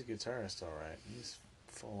 He's a guitarist, all right. He's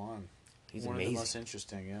full on. He's one amazing. of the most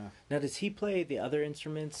interesting. Yeah. Now, does he play the other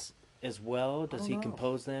instruments as well? Does don't he know.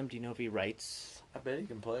 compose them? Do you know if he writes? I bet he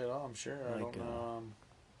can play it all. I'm sure. I Like, don't know.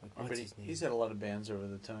 Like, I what's bet his name? he's had a lot of bands over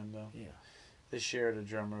the time, though. Yeah. They shared a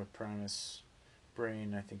drummer with Primus.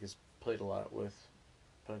 Brain, I think, has played a lot with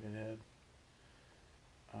Buckethead.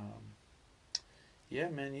 Yeah,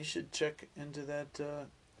 man, you should check into that.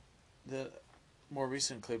 The more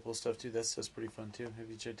recent Claypool stuff too. That stuff's pretty fun too. Have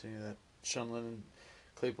you checked any of that Sean Lennon,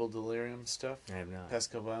 Claypool Delirium stuff? I have not. Past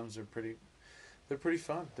couple albums are pretty. They're pretty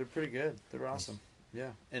fun. They're pretty good. They're awesome.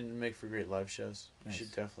 Yeah, and make for great live shows. Nice. You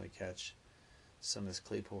should definitely catch some of this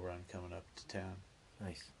Claypool run coming up to town.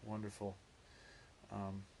 Nice. Wonderful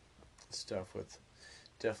stuff with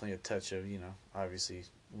definitely a touch of, obviously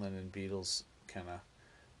Lennon Beatles kind of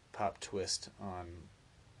pop twist on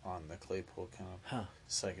the Claypool kind of Huh.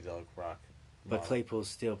 psychedelic rock. But model. Claypool's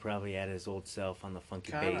still probably at his old self on the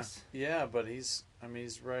funky Kinda. bass. Yeah, but he's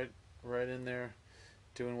right in there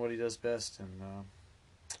doing what he does best, and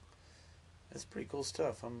it's pretty cool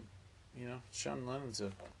stuff. Sean Lennon's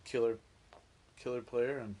a killer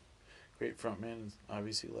player and great frontman, and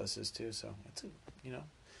obviously Les is too. So it's a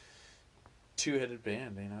two-headed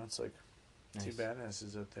band. It's like two Nice.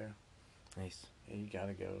 badasses up there. Nice. Yeah, you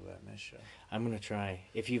gotta go to that nice show. I'm gonna try.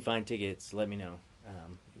 If you find tickets, let me know.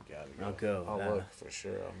 You gotta go. I'll go. I'll look for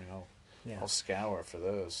sure. I'll scour for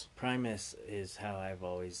those. Primus is how I've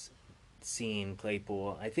always seen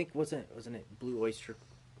Claypool. I think wasn't it Blue Oyster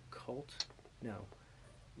Cult? No.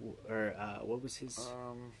 Or what was his?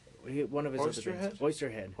 One of his other bands.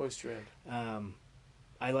 Oysterhead. Oysterhead.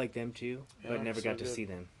 I like them too, but Yeah, never so got to good. see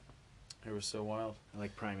them. They were so wild. I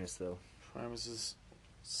like Primus though. Primus is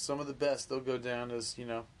some of the best. They'll go down as,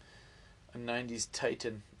 a 90s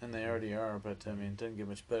titan, and they already are, but, it doesn't get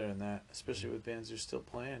much better than that, especially with bands that are still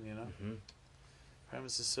playing, Mm-hmm.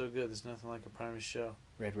 Primus is so good. There's nothing like a Primus show.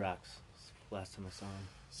 Red Rocks. Last time I saw him.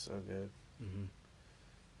 So good. Mm-hmm.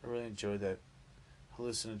 I really enjoyed that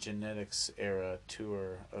Hallucinogenetics era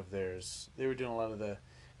tour of theirs. They were doing a lot of the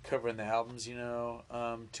covering the albums,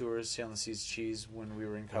 tours. Sail on the Seas Cheese when we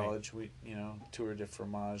were in college. We, Tour de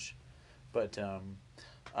Fromage. But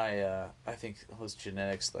I think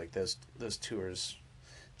Hallucinogenetics, like those tours,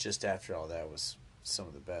 just after all that was some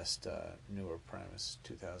of the best newer Primus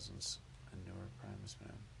 2000s and newer Primus,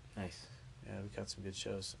 man. Nice. Yeah, we got some good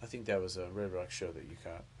shows. I think that was a Red Rock show that you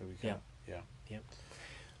caught. That we caught. Yeah. Yep.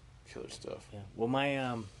 Killer stuff. Yeah. Well, my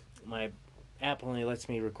app only lets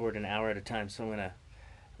me record an hour at a time, so I'm gonna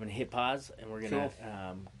hit pause and we're gonna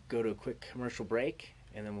go to a quick commercial break,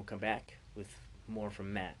 and then we'll come back with more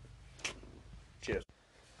from Matt. Cheers.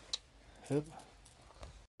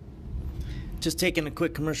 Just taking a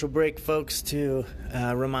quick commercial break, folks, to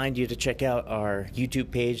remind you to check out our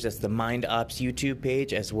YouTube page. That's the Mind Ops YouTube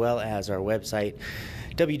page, as well as our website,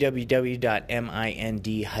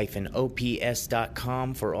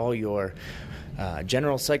 www.mind-ops.com, for all your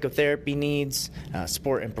general psychotherapy needs,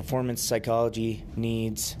 sport and performance psychology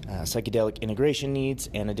needs, psychedelic integration needs,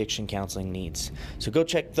 and addiction counseling needs. So go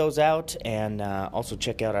check those out, and also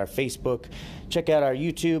check out our Facebook, check out our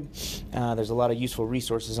YouTube. There's a lot of useful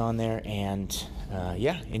resources on there, and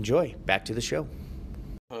enjoy. Back to the show.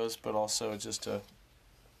 But also just a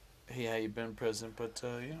hey, how you been present, but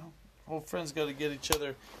old friends got to get each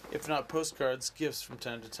other, if not postcards, gifts from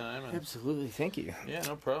time to time. And Absolutely, thank you. yeah,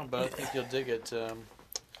 no problem, but I think you'll dig it.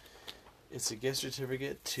 It's a gift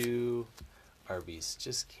certificate to Arby's.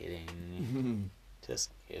 Just kidding.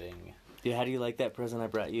 Just kidding. Dude, how do you like that present I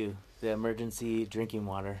brought you? The emergency drinking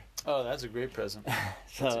water. Oh, that's a great present.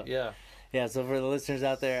 So Yeah. yeah, so for the listeners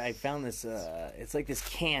out there, I found this. It's like this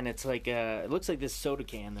can. It's like it looks like this soda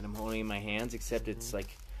can that I'm holding in my hands, except it's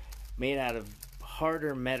like made out of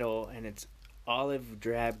harder metal, and it's olive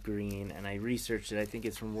drab green. And I researched it. I think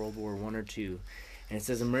it's from World War One or two, and it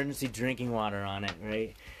says emergency drinking water on it,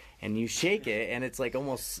 right? And you shake it, and it's like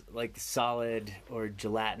almost like solid or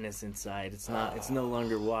gelatinous inside. It's not. It's no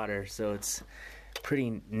longer water, so it's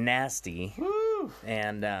pretty nasty. Woo!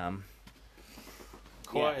 And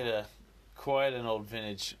Quite an old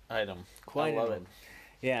vintage item. Quite I love an it. old-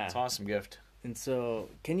 yeah. It's an awesome gift. And so,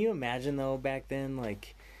 can you imagine though back then,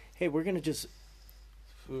 like, hey, we're gonna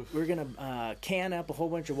can up a whole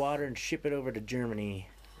bunch of water and ship it over to Germany,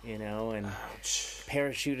 and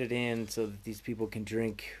parachute it in so that these people can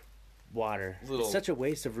drink water. Little It's such a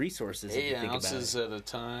waste of resources. If you 8 think ounces about it. at a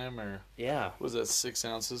time, or Yeah. was that 6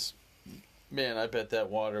 ounces? Man, I bet that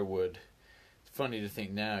water would. Funny to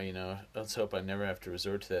think now, let's hope I never have to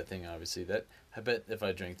resort to that thing, obviously. I bet if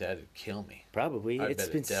I drank that, it'd kill me. Probably. I It's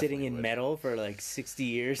bet been it sitting definitely in would. metal for like 60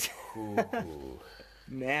 years. Ooh.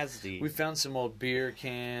 Nasty. We found some old beer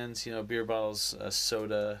cans, beer bottles,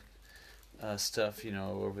 soda stuff,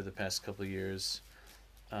 over the past couple of years.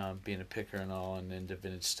 Being a picker and all, and into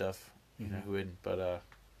vintage stuff, who wouldn't? But,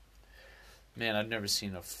 man, I've never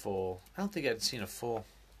seen I don't think I'd seen a full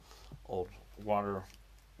old water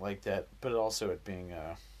like that. But also it being,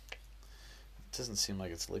 it doesn't seem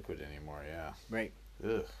like it's liquid anymore, yeah. Right.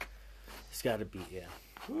 Ugh. It's got to be, yeah.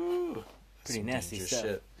 Woo. Pretty Some nasty dangerous stuff.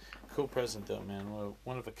 shit. Cool present though, man. What a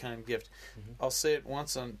one of a kind gift. Mhm. I'll say it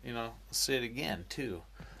once I'll say it again too.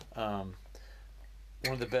 One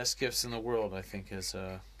of the best gifts in the world, I think, is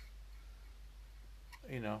a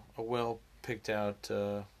well picked out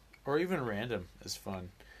or even random is fun.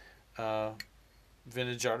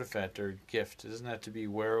 Vintage artifact or gift. It doesn't have to be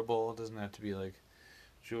wearable. It doesn't have to be like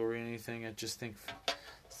jewelry or anything. I just think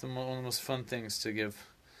it's one of the most fun things to give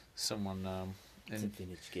someone. It's a And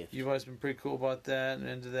vintage gift. you've always been pretty cool about that and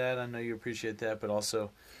into that. I know you appreciate that, but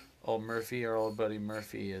also old Murphy, our old buddy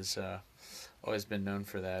Murphy, has always been known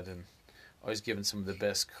for that and always given some of the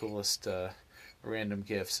best, coolest random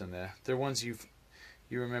gifts. And they're ones you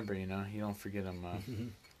remember, you don't forget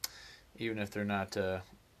them, even if they're not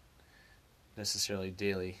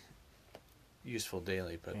necessarily useful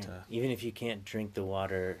daily. But Yeah. Even if you can't drink the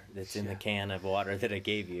water that's in the Yeah. can of water that I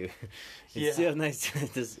gave you, it's Yeah. still nice.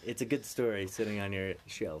 It's a good story sitting on your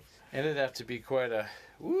shelf. and it'd have to be quite a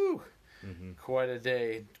quite a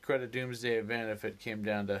day, quite a doomsday event if it came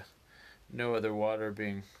down to no other water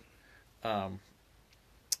being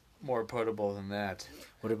more potable than that.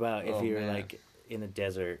 What about if Oh, you're man. like in a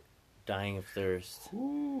desert, dying of thirst?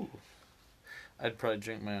 Ooh. I'd probably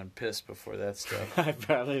drink my own piss before that stuff. I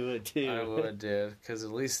probably would too. I would, dude, because at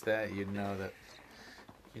least that you'd know that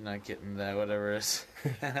you're not getting that whatever is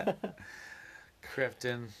crept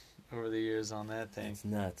in over the years on that thing. It's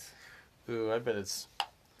nuts. Ooh, I bet it's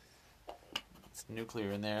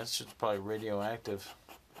nuclear in there. It's just probably radioactive,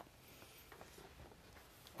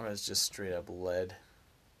 or it's just straight up lead.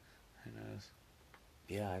 Who knows?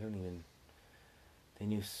 Yeah, I don't even. They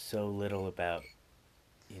knew so little about,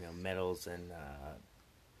 metals and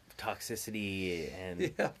toxicity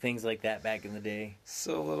and Yeah. things like that back in the day.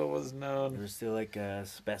 So little was There known. was still like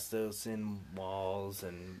asbestos in walls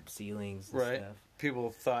and ceilings and Right. stuff.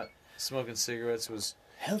 People thought smoking cigarettes was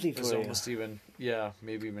Healthy for you. almost even,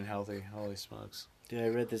 maybe even healthy. Holy smokes. Dude, I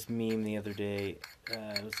read this meme the other day.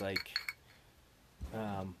 It was like,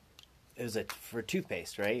 it was for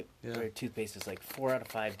toothpaste, right? Yeah. Where toothpaste is like 4 out of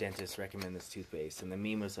 5 dentists recommend this toothpaste, and the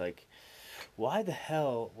meme was like, why the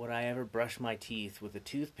hell would I ever brush my teeth with a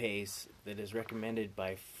toothpaste that is recommended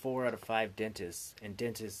by 4 out of 5 dentists? And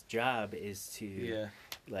dentists' job is to Yeah.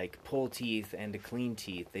 like pull teeth and to clean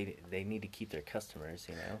teeth. They need to keep their customers,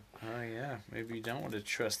 Oh, yeah. Maybe you don't want to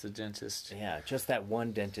trust the dentist. Yeah, just that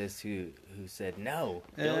one dentist who said no,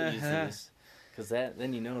 don't use Uh-huh. this, because then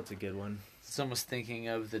it's a good one. It's almost thinking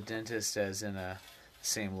of the dentist as in a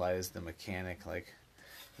same light as the mechanic. Like,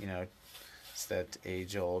 it's that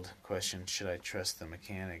age-old question: should I trust the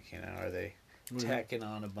mechanic? Are they tacking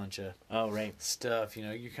on a bunch of Oh, right, stuff?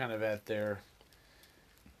 You're kind of at their,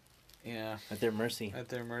 at their mercy. at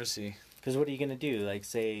their mercy. Because what are you gonna do? Like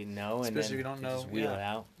say no, and Especially then if you don't know- just wheel yeah. it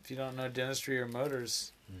out. If you don't know dentistry or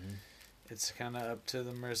motors, Mhm. it's kind of up to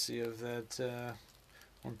the mercy of that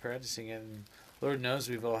one practicing it. And Lord knows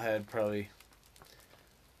we've all had probably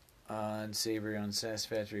unsavory,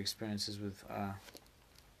 unsatisfactory experiences with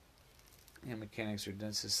mechanics or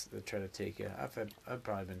dentists that try to take you. I've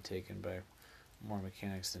probably been taken by more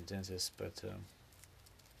mechanics than dentists, but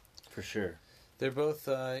For sure. they're both,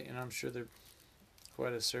 I'm sure they're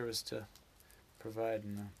quite a service to provide,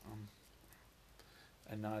 and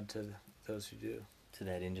a nod to those who do. To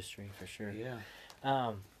that industry, for sure. Yeah.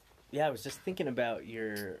 Yeah, I was just thinking about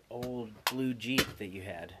your old blue Jeep that you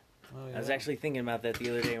had. Oh, yeah. I was actually thinking about that the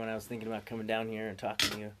other day when I was thinking about coming down here and talking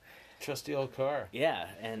to you. Trusty old car. Yeah,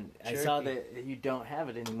 and I Cherokee. saw that you don't have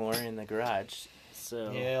it anymore in the garage.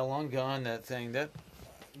 So Yeah, long gone, that thing. That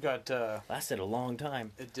got, lasted a long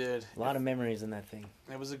time. it did. A lot of memories in that thing.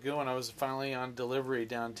 It was a good one. I was finally on delivery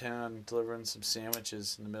downtown, delivering some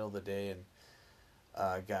sandwiches in the middle of the day, and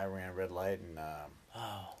a guy ran a red light and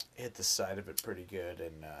Oh, hit the side of it pretty good,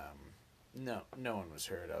 and no one was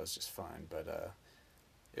hurt. I was just fine, but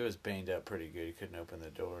it was banged up pretty good. You couldn't open the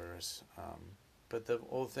doors, but the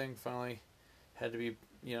old thing finally had to be,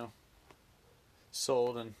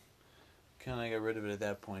 sold, and kind of got rid of it at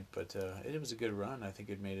that point. But it was a good run. I think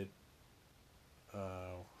it made it.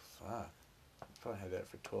 Probably had that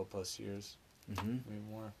for 12 plus years, maybe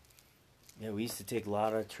more. yeah. We used to take a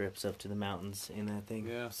lot of trips up to the mountains in that thing.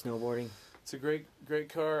 Yeah. Snowboarding. It's a great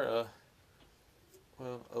car.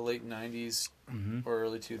 Well, a late '90s or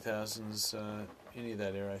early 2000s, any of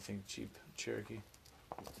that era, I think. Jeep Cherokee.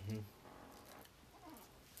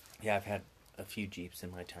 Yeah, I've had a few Jeeps in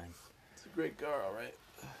my time. It's a great car, all right.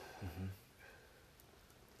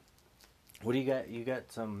 What do you got? You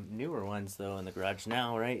got some newer ones though in the garage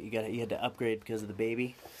now, right? You had to upgrade because of the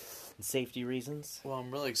baby and safety reasons. Well,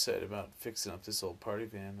 I'm really excited about fixing up this old party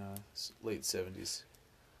van. Late '70s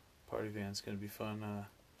party van's gonna be fun.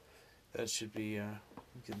 That should be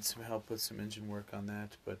getting some help with some engine work on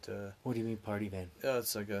that. But What do you mean party van?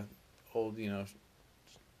 it's like a old,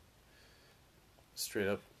 straight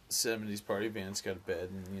up '70s party van. It's got a bed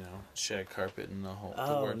and shag carpet and the whole. the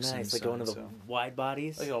Oh, works nice! Like one of the inside, so. wide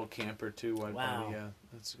bodies. Like an old camper too, wide Wow. body. Yeah,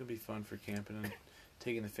 it's gonna be fun for camping and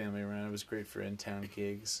taking the family around. It was great for in-town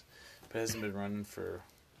gigs, but it hasn't been running for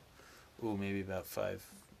maybe about 5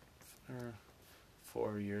 or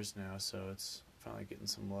 4 years now. So it's finally getting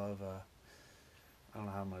some love. I don't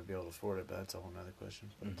know how I'm gonna be able to afford it, but that's a whole nother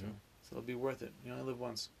question. But so it'll be worth it. I live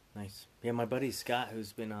once. Nice. Yeah, my buddy Scott,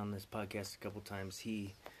 who's been on this podcast a couple times,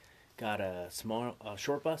 he got a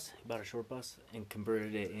short bus. He bought a short bus and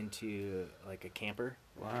converted it into like a camper.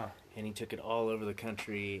 Wow. And he took it all over the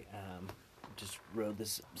country. Just rode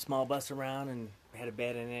this small bus around and had a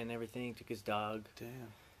bed in it and everything. Took his dog.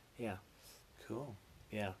 Damn. Yeah, Cool.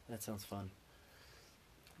 yeah, that sounds fun.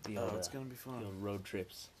 The Oh, old, it's gonna be the fun. old road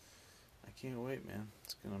trips. I can't wait, man.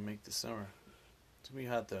 It's gonna make the summer. It's gonna be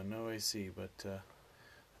hot though, no AC, but I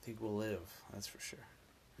think we'll live. That's for sure.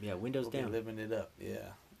 Yeah, windows We'll be down. living it up. Yeah,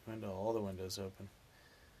 all the windows open.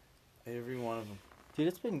 Every one of them. Dude,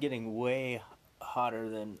 it's been getting way hotter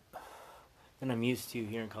than I'm used to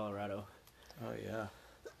here in Colorado. Oh yeah,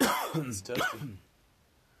 it's toasty.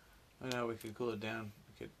 I know we could cool it down.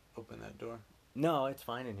 We could open that door. No, it's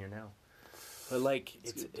fine in here now. But like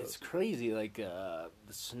It's good it's toast. crazy. Like the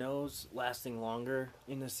snow's lasting longer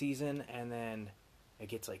in the season, and then it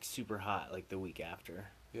gets like super hot like the week after,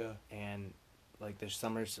 Yeah, and like the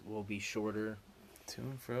summers will be shorter. to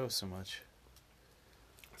and fro so much.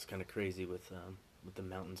 It's kind of crazy with the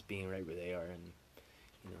mountains being right where they are, and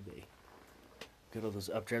they got all those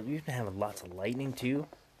updrafts. We've been having lots of lightning too.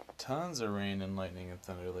 Tons of rain and lightning and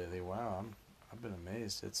thunder lately. Wow, I've been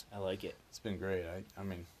amazed. It's I like it. been great. I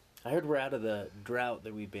mean, I heard we're out of the drought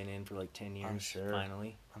that we've been in for like 10 years. I'm sure.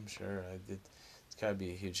 Finally. I'm sure it's got to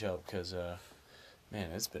be a huge help because,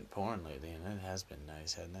 man, it's been pouring lately and it has been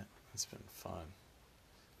nice, hasn't it? It's been fun.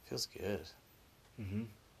 Feels good. Mm-hmm.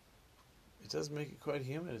 It does make it quite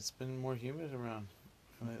humid. It's been more humid around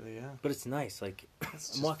lately, yeah. But it's nice. Like It's I'm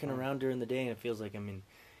just walking fun. around during the day and it feels like I'm in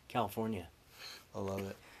California, I love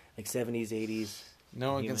it. like 70s, 80s.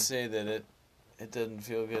 No one can Humid. say that it doesn't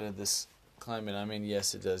feel good at this climate. I mean,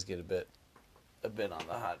 yes, it does get a bit on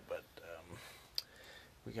the hot, but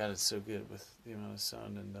we got it so good with the amount of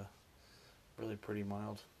sun and really pretty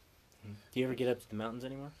mild. Do you ever get up to the mountains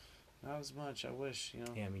anymore? Not as much. I wish,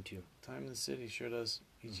 Yeah, me too. Time in the city sure does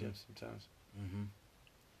eat you Mhm. up sometimes. Mm-hmm.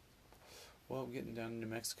 Well, I'm getting down to New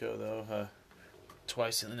Mexico though,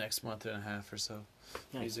 twice in the next month and a half or so.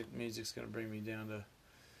 Nice. Music's gonna bring me down to,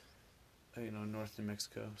 North New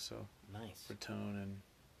Mexico. So Nice. Raton and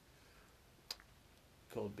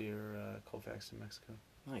Cold Beer, Colfax, New Mexico.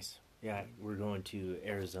 Nice. Yeah, we're going to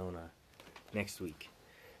Arizona next week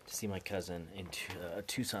to see my cousin in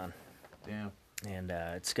Tucson. Damn. And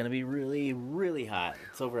it's going to be really, really hot.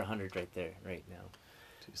 It's over 100 right there, right now.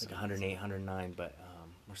 Like 108, 109. But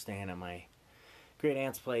we're staying at my great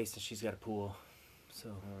aunt's place, and she's got a pool. So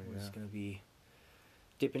we're just yeah. going to be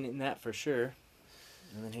dipping in that for sure.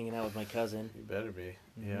 And then hanging out with my cousin. You better be.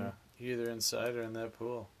 Mhm. Yeah. You're either inside or in that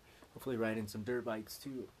pool. Hopefully riding some dirt bikes,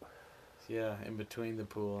 too. Yeah, in between the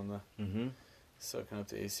pool and the Mm-hmm. sucking up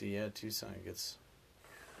the AC. Yeah, Tucson gets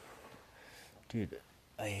Dude,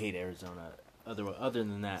 I hate Arizona. Other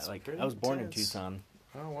than that, It's like pretty I was born in intense. Tucson,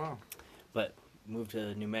 Oh wow. but moved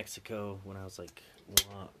to New Mexico when I was like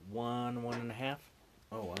one and a half.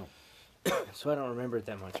 Oh wow. So I don't remember it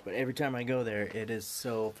that much. But every time I go there, it is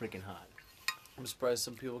so freaking hot. I'm surprised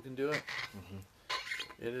some people can do it.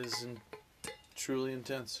 Mm-hmm. It is truly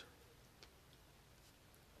intense.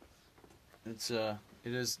 It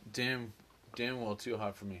is damn well too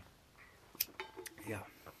hot for me. Yeah.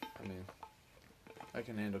 I mean, I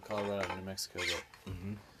can handle Colorado and New Mexico, but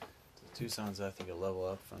Mm-hmm. Tucson's, I think, a level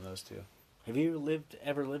up from those two. Have you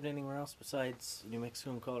ever lived anywhere else besides New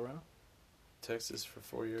Mexico and Colorado? Texas for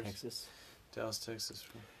 4 years. Texas. Dallas, Texas.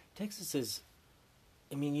 Texas is,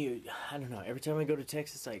 I mean, I don't know. Every time I go to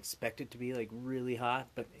Texas, I expect it to be like really hot,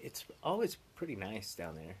 but it's always pretty nice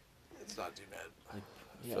down there. It's not too bad. Like,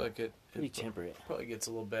 I yeah, feel like it pretty temperate. probably gets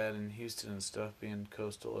a little bad in Houston and stuff, being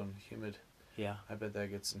coastal and humid. Yeah. I bet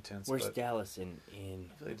that gets intense. Where's but Dallas in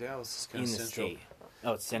I feel like Dallas is in kind the of central. state?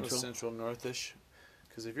 Oh, it's central. Central northish.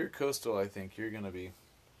 Because if you're coastal, I think you're gonna be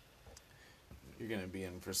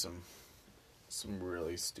in for some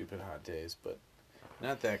really stupid hot days, but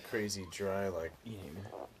not that crazy dry like You name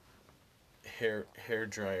it. hair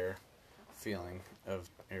dryer feeling of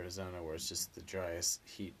Arizona, where it's just the driest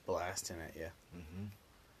heat blasting at you. Mm-hmm.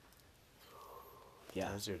 Yeah.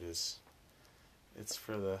 Desert is. It's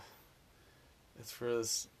for a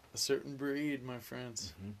certain breed, my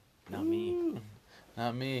friends. Mm-hmm. Not me. Ooh,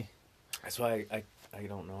 not me. That's why I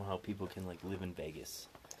don't know how people can like live in Vegas.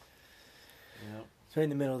 Yep. It's right in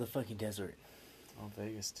the middle of the fucking desert. Oh,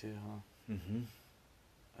 Vegas too, huh? Mm-hmm.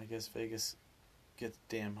 I guess Vegas gets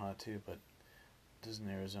damn hot too, but doesn't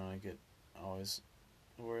Arizona get always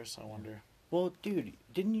worse? I wonder. Well, dude,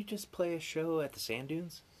 didn't you just play a show at the Sand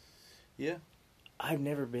Dunes? Yeah. I've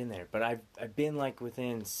never been there, but I've been like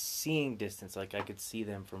within seeing distance. Like I could see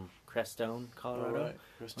them from Crestone, Colorado, All right.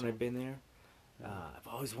 when I've been there. I've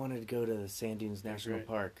always wanted to go to the Sand Dunes National Great.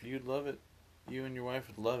 Park. You'd love it. You and your wife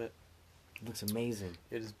would love it. It looks amazing.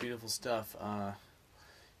 It is beautiful stuff.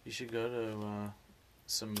 You should go to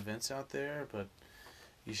some events out there, but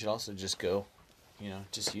you should also just go,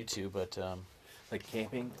 just you two, but Like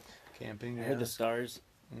camping. camping. I heard the stars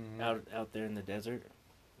Mhm. out there in the desert.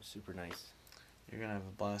 Super nice. You're going to have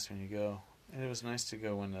a blast when you go. And it was nice to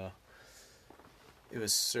go when it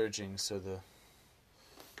was surging, so the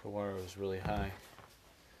water was really high.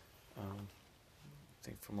 I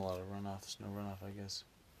think from a lot of snow runoff, I guess.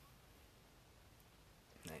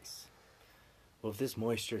 Nice. Well, if this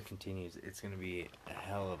moisture continues, it's going to be a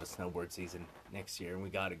hell of a snowboard season next year, and we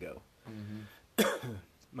got to go. Mm-hmm.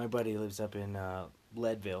 My buddy lives up in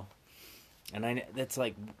Leadville, and that's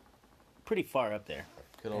like pretty far up there.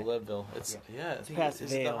 Good old Leadville. It's Yeah. I It's think past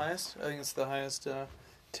it's the Vail. highest. I think it's the highest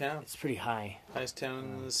town. It's pretty high. Highest town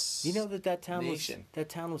in this. You know that town nation.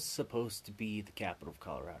 was supposed to be the capital of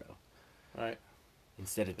Colorado Right.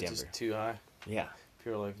 instead of It's Denver. just too high. Yeah,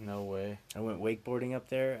 People are like, no way. I went wakeboarding up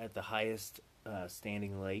there at the highest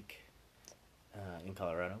standing lake in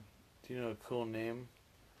Colorado. Do you know a cool name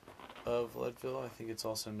of Leadville? I think it's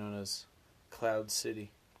also known as Cloud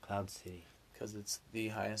City Cloud City. because it's the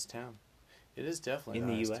highest town. It is definitely In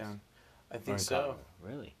the the highest US? town. I Or think in so. Colorado.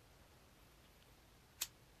 Really?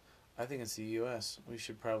 I think it's the U.S. We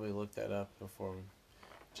should probably look that up before we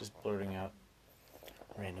just blurting out.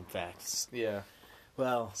 Random facts. Yeah.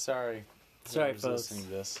 Well, Sorry. sorry, whoever's folks. listening to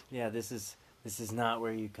this. Yeah, this is not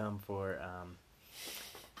where you come for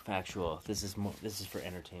factual. This is for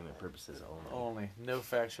entertainment purposes only. Only. No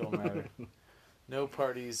factual matter. No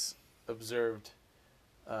parties observed.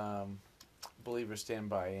 Believe or stand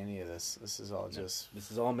by any of this. This is all just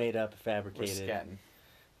This is all made up, we're fabricated scatting.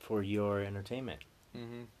 for your entertainment.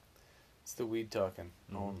 Mm-hmm. It's the weed talking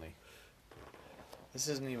Mhm. only. This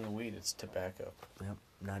isn't even weed, it's tobacco. Yep,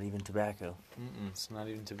 not even tobacco. It's not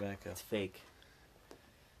even tobacco. It's fake.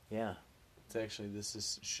 Yeah, It's actually, this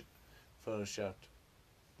is photoshopped.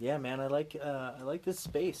 yeah, man. I like this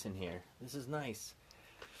space in here. This is nice.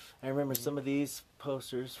 I remember some of these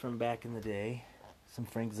posters from back in the day. Some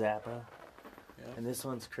Frank Zappa, Yeah. and this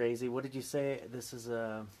one's crazy. What did you say? This is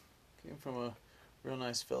Came from a real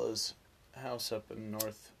nice fella's house up in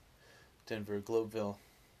North Denver, Globeville.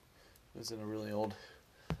 It was in a really old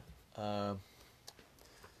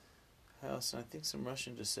house, and I think some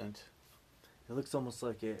Russian descent. It looks almost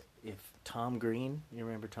like if Tom Green. You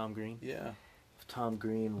remember Tom Green? Yeah. If Tom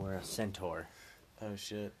Green were a centaur Oh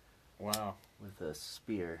shit. Wow. with a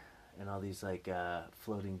spear and all these like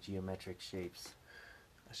floating geometric shapes.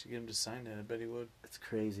 I should get him to sign it. I bet he would. It's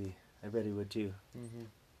crazy. I bet he would too. Mm-hmm.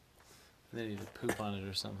 Then he'd poop on it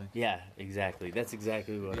or something. Yeah, exactly. That's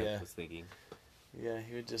exactly what I Yeah. was thinking. Yeah,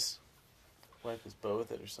 he would just wipe his bow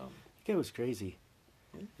with it or something. That was crazy.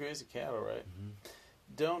 He's a crazy cat, all right. Mm-hmm.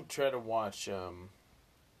 Don't try to watch.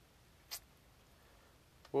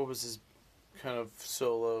 What was his kind of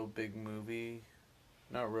solo big movie?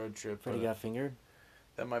 Not Road Trip. Freddy but Got Fingered?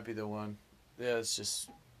 that might be the one. Yeah, it's just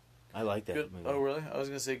I like that good. movie. Oh, really? I was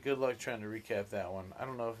gonna say good luck trying to recap that one. I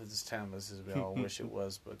don't know if it's as timeless as we all wish it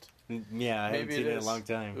was, but Yeah, I haven't maybe seen it in a is. long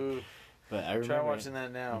time. Ooh, But I remember, try watching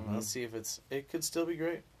that now. Mhm. Let's see if it could still be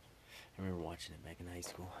great. I remember watching it back in high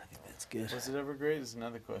school. I think that's good. Was it ever great? Is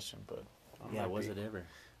another question, but I Yeah, might was be- it ever?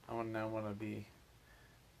 I now want to be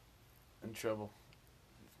in trouble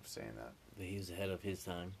for saying that. But he was ahead of his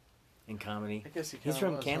time in comedy. I guess he He's kinda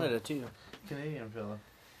from was, Canada, too. huh? Canadian fella.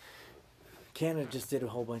 Canada just did a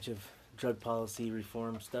whole bunch of drug policy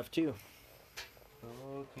reform stuff, too.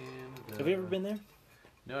 Oh, Canada. Have you ever been there?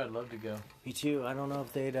 No, I'd love to go. Me too. I don't know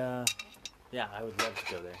if they'd, Yeah, I would love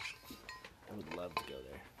to go there. I would love to go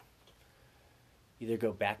there. Either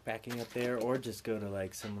go backpacking up there or just go to,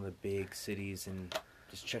 like, some of the big cities and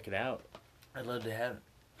just check it out. I'd love to have it.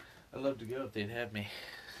 I'd love to go if they'd have me.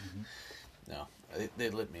 Mhm. No,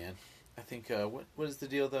 they'd let me in. I think, what is the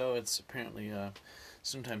deal, though? It's apparently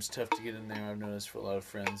sometimes tough to get in there. I've noticed for a lot of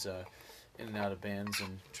friends in and out of bands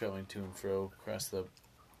and traveling to and fro across the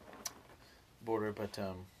border. But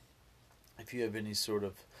if you have any sort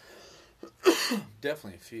of...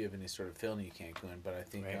 definitely, if you have any sort of felony, you can't go in. But I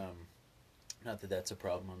think... Right. not that that's a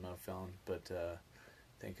problem. I'm not a felon, but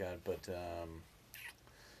thank God. But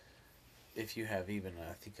if you have even,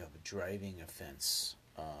 I think, of a driving offense,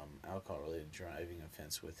 alcohol-related driving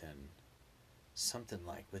offense within something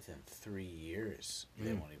like within 3 years,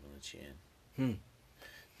 they won't even let you in. Hmm.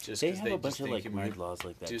 Just They 'cause have a just bunch of, think like, you weird might laws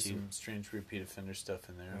like that, do too. some strange repeat offender stuff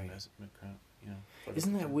in there. Right. You know, but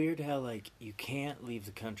Isn't that weird how, like, you can't leave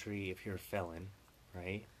the country if you're a felon,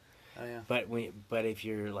 right? Oh yeah. But if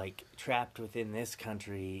you're, like, trapped within this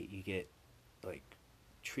country, you get, like,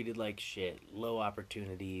 treated like shit, low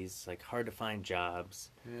opportunities, like, hard to find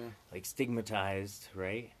jobs, Yeah. like, stigmatized,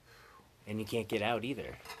 right? And you can't get out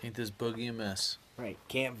either. Ain't this boogie a mess? Right.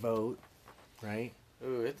 Can't vote, right?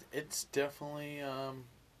 Ooh, it's definitely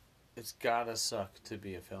it's gotta suck to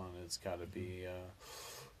be a felon. It's gotta be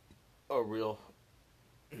a real.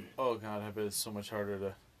 Oh God, I bet it's so much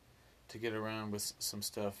harder to get around with some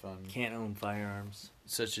stuff. Can't own firearms.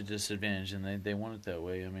 Such a disadvantage, and they want it that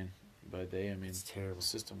way. I mean, by they, I mean It's terrible. the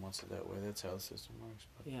system wants it that way. That's how the system works.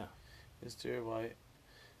 But Yeah. it's terrible.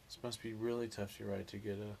 This must be really tough. You're right to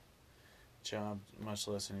get a job, much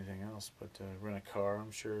less anything else. But rent a car,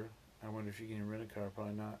 I'm sure. I wonder if you can rent a car.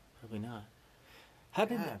 Probably not. Probably not. How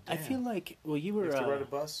did God I damn. feel like? Well, you You were have to ride a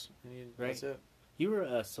bus. And right. That's it. you were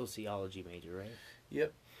a sociology major, right?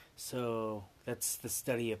 Yep. So that's the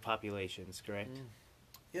study of populations, correct? Mm.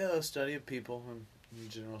 Yeah, a study of people in a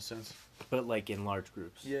general sense. But like in large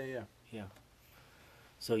groups. Yeah, yeah. Yeah.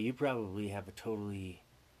 So you probably have a totally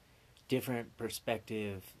different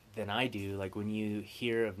perspective than I do. Like when you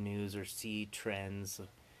hear of news or see trends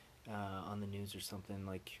on the news or something,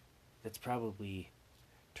 like that's probably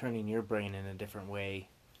turning your brain in a different way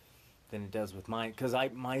than it does with mine. Because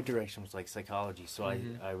my direction was like psychology, so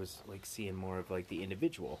Mhm. I was like seeing more of like the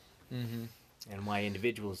individual Mm-hmm. and why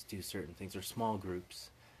individuals do certain things or small groups.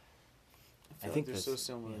 I think think they're so that's-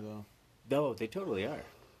 similar, yeah. though. Though they totally are.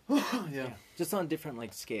 Yeah. Just on different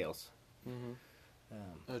like scales.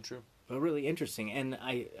 Mm-hmm. True. But really interesting, and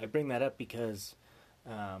I bring that up because,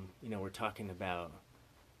 we're talking about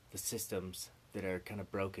the systems that are kind of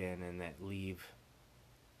broken and that leave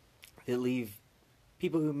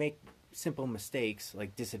people who make simple mistakes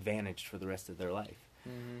like disadvantaged for the rest of their life.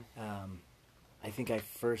 Mm-hmm. I think I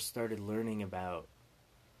first started learning about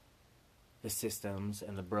the systems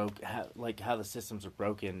and how the systems are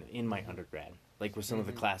broken in my undergrad, like with some of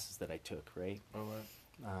the Mhm. classes that I took, right? All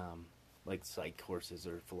right. Like psych courses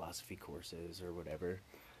or philosophy courses or whatever.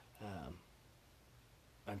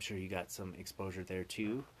 I'm sure you got some exposure there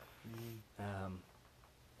too. Mm-hmm.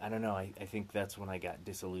 I don't know. I think that's when I got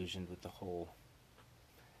disillusioned with the whole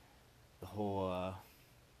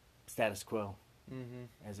status quo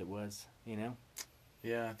Mm-hmm. as it was. You know,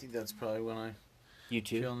 Yeah, I think that's probably when I you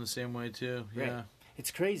too. feeling the same way too. Right. Yeah.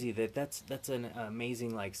 It's crazy that's an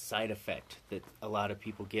amazing like side effect that a lot of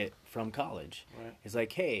people get from college. Right. It's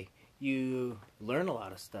like, hey, you learn a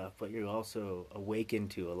lot of stuff, but you're also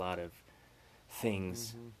awakened to a lot of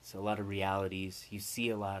things. Mhm. So a lot of realities. You see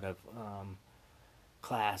a lot of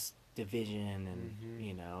class division and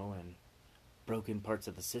Mhm. and broken parts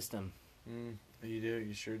of the system. You do.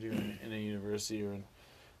 You sure do. In a university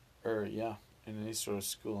or in any sort of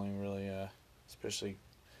schooling, really, especially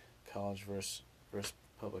college versus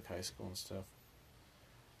public high school and stuff.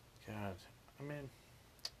 God, I mean,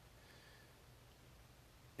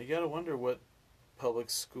 you gotta wonder what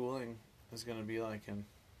public schooling is gonna be like in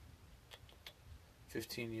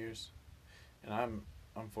 15 years, and I'm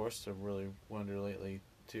forced to really wonder lately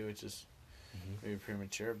too. It's just maybe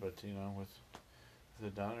premature, but with the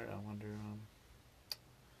daughter, I wonder.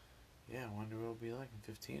 Yeah, I wonder what it'll be like in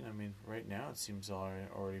 15. I mean, right now it seems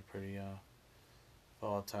already pretty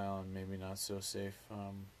volatile and maybe not so safe.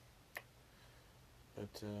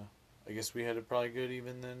 But I guess we had it probably good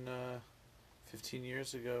even than 15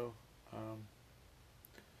 years ago.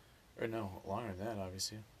 Or no, longer than that,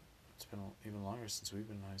 obviously. It's been even longer since we've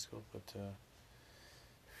been in high school. But,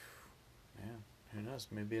 man, who knows?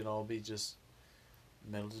 Maybe it'll all be just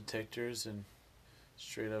metal detectors and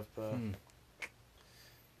straight up, armed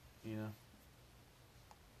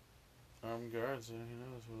guards. Who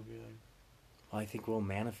knows what it'll be like. Well, I think we'll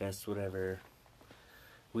manifest whatever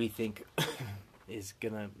we think is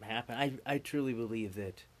gonna happen. I truly believe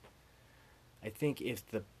that. I think if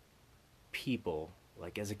the people,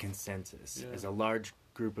 like as a consensus, as a large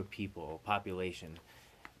group of people, population,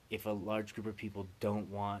 if a large group of people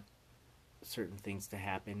don't want certain things to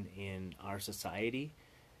happen in our society,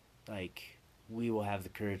 like we will have the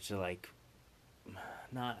courage to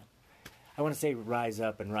not. I want to say rise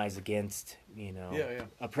up and rise against,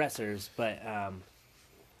 oppressors, but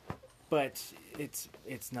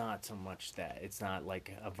it's not so much that. It's not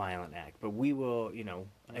like a violent act. But we will,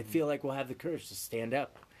 I feel like we'll have the courage to stand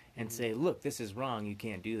up and say, look, this is wrong, you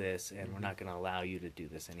can't do this, and we're not going to allow you to do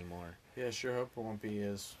this anymore. Yeah, sure hope it won't be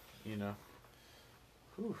as, as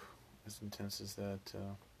intense as that.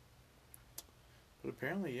 But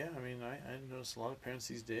apparently, yeah, I mean, I notice a lot of parents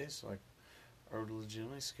these days, are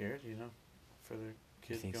legitimately scared, for their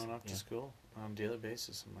kids going off to school on a daily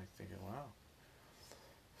basis. I'm thinking, wow,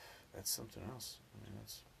 that's something else. I mean,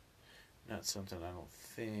 that's not something I don't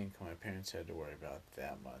think my parents had to worry about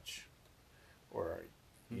that much. Or,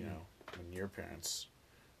 when your parents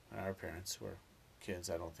and our parents were kids,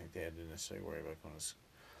 I don't think they had to necessarily worry about going to school.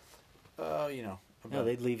 No,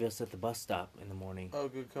 they'd leave us at the bus stop in the morning. Oh,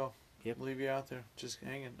 good call. Yep. Leave you out there, just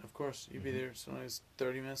hanging. Of course, you'd be there sometimes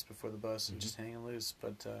 30 minutes before the bus and just hanging loose.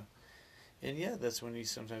 But, and yeah, that's when you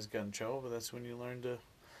sometimes got in trouble, but that's when you learn to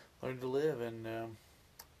live. And,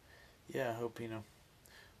 yeah, hope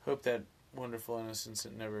that wonderful innocence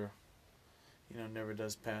that never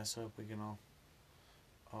does pass. Hope we can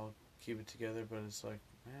all keep it together. But it's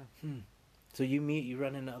So you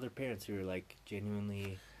run into other parents who are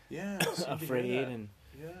genuinely afraid and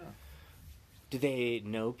do they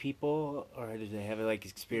know people or do they have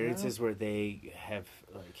experiences where they have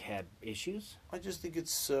had issues? I just think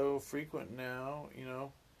it's so frequent now,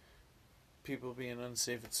 people being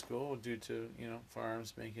unsafe at school due to,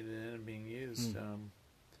 firearms making it in and being used.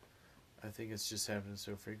 I think it's just happening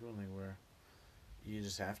so frequently where you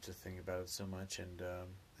just have to think about it so much, and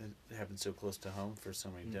it happened so close to home for so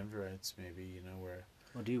many Denverites, maybe, where...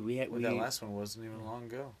 Well, dude, that last one wasn't even long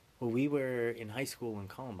ago. Well, we were in high school when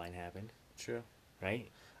Columbine happened. True. Right?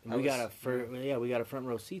 And we got a front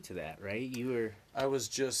row seat to that, right? You were... I was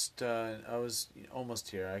just, I was almost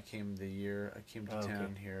here. I came to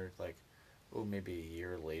town here, maybe a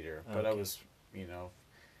year later. But I was,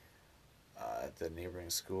 at the neighboring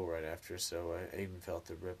school right after, so I even felt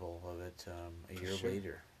the ripple of it a year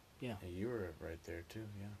later. Yeah. And you were right there, too,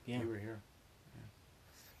 yeah. You were here. Yeah.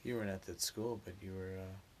 You weren't at that school, but you were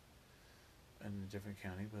in a different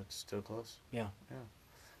county, but still close. Yeah. Yeah.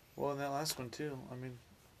 Well, and that last one, too, I mean...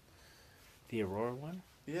 The Aurora one?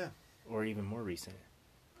 Yeah. Or even more recent?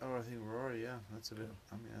 Oh, I think Aurora, yeah. That's a bit...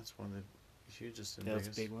 I mean, that's one of the hugest and biggest. That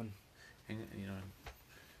was a big one. And,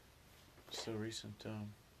 so recent.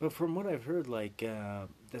 But from what I've heard, the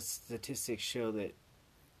statistics show that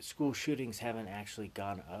school shootings haven't actually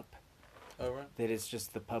gone up. Oh, right. That it's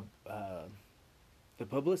just the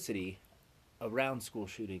publicity around school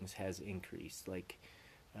shootings has increased.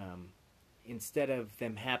 Instead of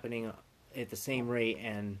them happening at the same rate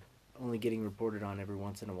and only getting reported on every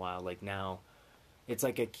once in a while, now it's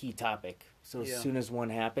a key topic. So as soon as one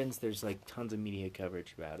happens, there's tons of media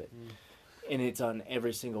coverage about it. And it's on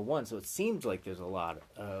every single one. So it seems like there's a lot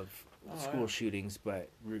of school shootings, but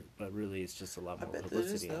really it's just a lot more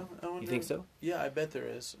publicity. There is, though. You think so? Yeah, I bet there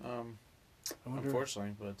is.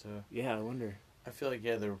 Unfortunately, but... yeah, I wonder. I feel like,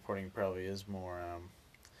 the reporting probably is more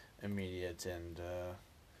immediate and,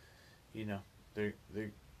 they're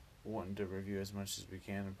wanting to review as much as we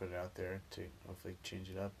can and put it out there to hopefully change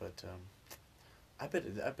it up. But I bet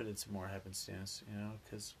it's more happenstance,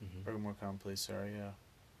 because we're more common police are, yeah.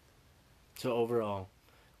 So overall,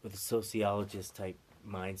 with a sociologist type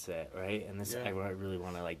mindset, right? And this, Yeah. I really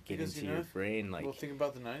want to like get Because, into you know, your brain, like, well, think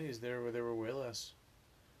about the 90s. There were way less.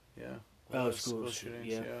 Yeah. Way oh, less school shootings.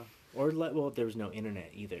 yeah. Yeah. Or well, there was no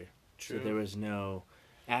internet either, True. so there was no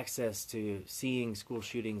access to seeing school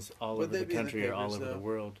shootings all Would over they the be in the country or all papers, over the though?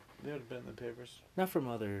 world. They would have been in the papers. Not from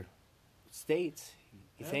other states,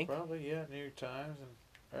 you Yeah, think? probably. Yeah, New York Times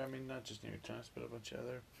and I mean not just New York Times, but a bunch of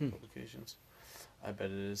other publications. I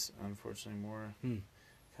bet it is unfortunately more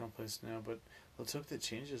commonplace now. But let's hope that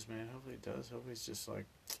changes, man. Hopefully it does. Hopefully it's just like,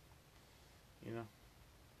 you know.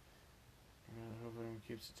 Hope everyone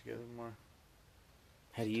keeps it together more.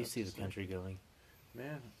 How do you Tough see to the see. country going?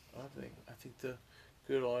 Man, I think the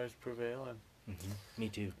good will always prevail, and Me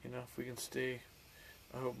too. you know, if we can stay,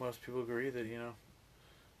 I hope most people agree that, you know,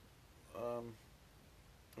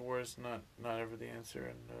 the war is not ever the answer,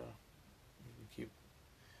 and we can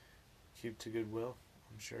keep to goodwill,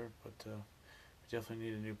 I'm sure, but we definitely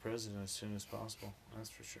need a new president as soon as possible. That's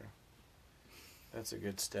for sure. That's a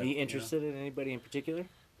good step. Are you interested in anybody in particular?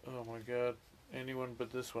 Oh my God, anyone but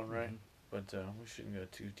this one, right? Mhm. But we shouldn't go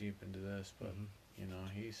too deep into this. But Mhm. you know,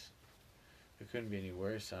 it couldn't be any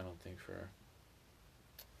worse, I don't think, for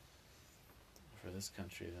this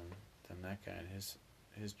country than that guy and his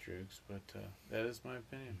droogs. But that is my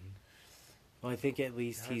opinion. Well, I think at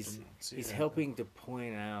least Hard to he's see he's that, helping to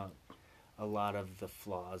point out a lot of the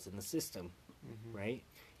flaws in the system, Mhm. right?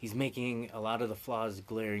 He's making a lot of the flaws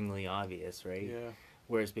glaringly obvious, right? Yeah.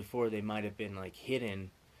 Whereas before they might have been like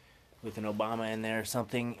hidden with an Obama in there or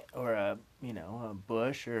something, or a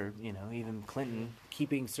Bush, or even Clinton,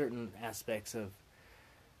 keeping certain aspects of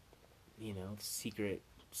secret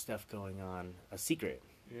stuff going on a secret.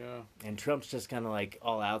 Yeah. And Trump's just kind of like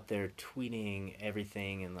all out there tweeting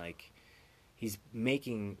everything, and like he's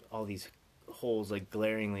making all these holes like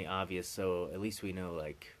glaringly obvious, so at least we know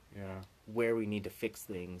like Yeah. where we need to fix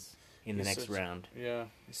things in the He's next such- round. Yeah.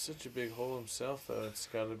 He's such a big hole himself, though. It's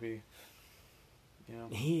got to be, you know.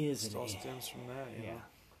 He is It all stems from that, you yeah. know.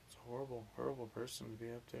 It's a horrible person to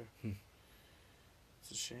be up there.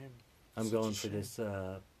 It's a shame. I'm Such a going for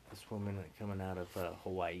shame. this woman coming out of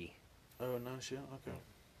Hawaii. Oh, nice, yeah, okay.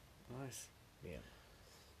 Nice.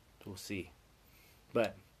 We'll see.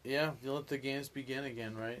 But Yeah, you let the games begin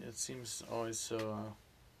again, right? It seems always so,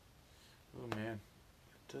 oh man.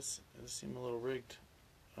 It does seem a little rigged,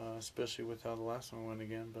 especially with how the last one went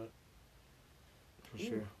again, but for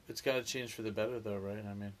sure. it's got to change for the better, though, right?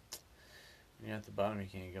 I mean, when you're at the bottom, you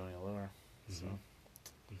can't go any lower. So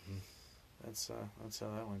that's how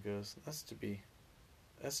that one goes. That's to be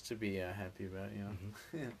happy about, you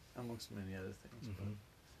know, amongst many other things. But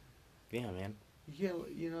Yeah, man. yeah,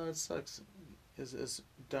 you know, it sucks. As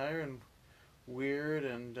dire and weird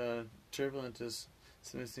and turbulent as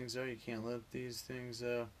some of these things are, you can't let these things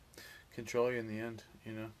control you in the end.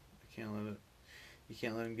 You know, you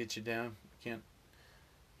can't let them get you down. You can't,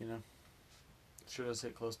 you know. It sure does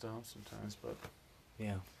hit close to home sometimes, but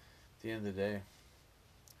Yeah. at the end of the day,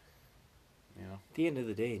 you know, At the end of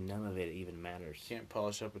the day, none of it even matters. you can't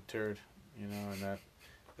polish up a turd, you know, and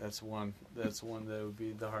that's one that would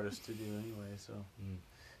be the hardest to do anyway. So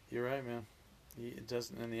you're right, man. It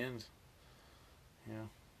doesn't in the end. You know,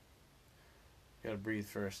 you gotta breathe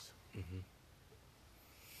first, and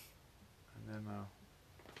then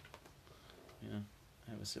you know,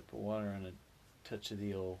 have a sip of water and a touch of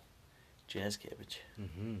the old jazz cabbage.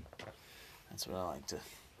 That's what I like to.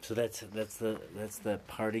 So that's the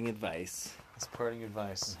parting advice. That's parting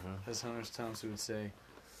advice. As Hunter S. Thompson would say,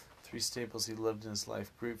 3 staples he loved in his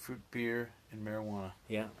life: grapefruit, beer, and marijuana.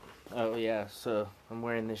 Yeah. Oh yeah. So I'm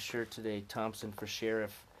wearing this shirt today, Thompson for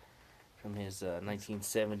Sheriff, from his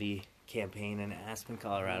 1970 campaign in Aspen,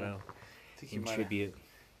 Colorado. I think he In might have tribute.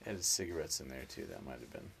 had his cigarettes in there too. That might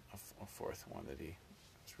have been a fourth one that he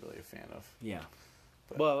was really a fan of. Yeah.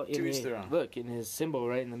 But Well, to each their own. look, in his symbol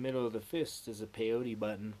right in the middle of the fist is a peyote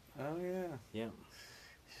button. Oh yeah. Yeah.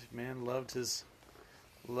 Man loved his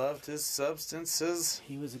substances.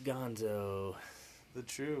 He was a gonzo. The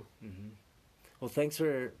true. Well, thanks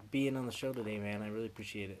for being on the show today, man. I really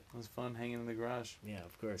appreciate it. It was fun hanging in the garage. Yeah,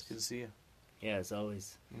 of course. Good to see you. Yeah, as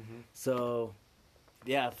always. Mm-hmm. So,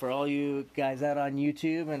 yeah, for all you guys out on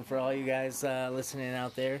YouTube and for all you guys listening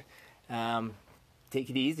out there, take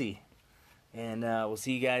it easy. And we'll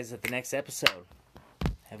see you guys at the next episode.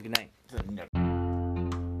 Have a good night.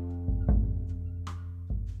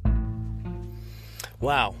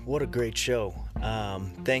 Wow, what a great show.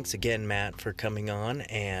 Thanks again, Matt, for coming on,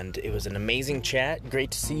 and it was an amazing chat.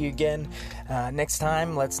 Great to see you again. Next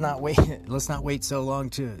time, let's not wait so long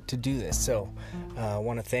to do this. So I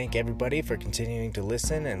want to thank everybody for continuing to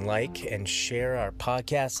listen and like and share our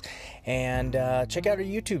podcast, and check out our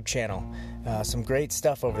YouTube channel. Some great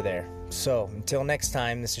stuff over there. So until next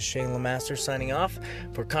time, this is Shane Lemaster signing off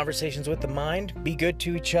for Conversations with the Mind. Be good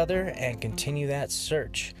to each other and continue that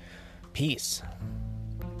search. Peace.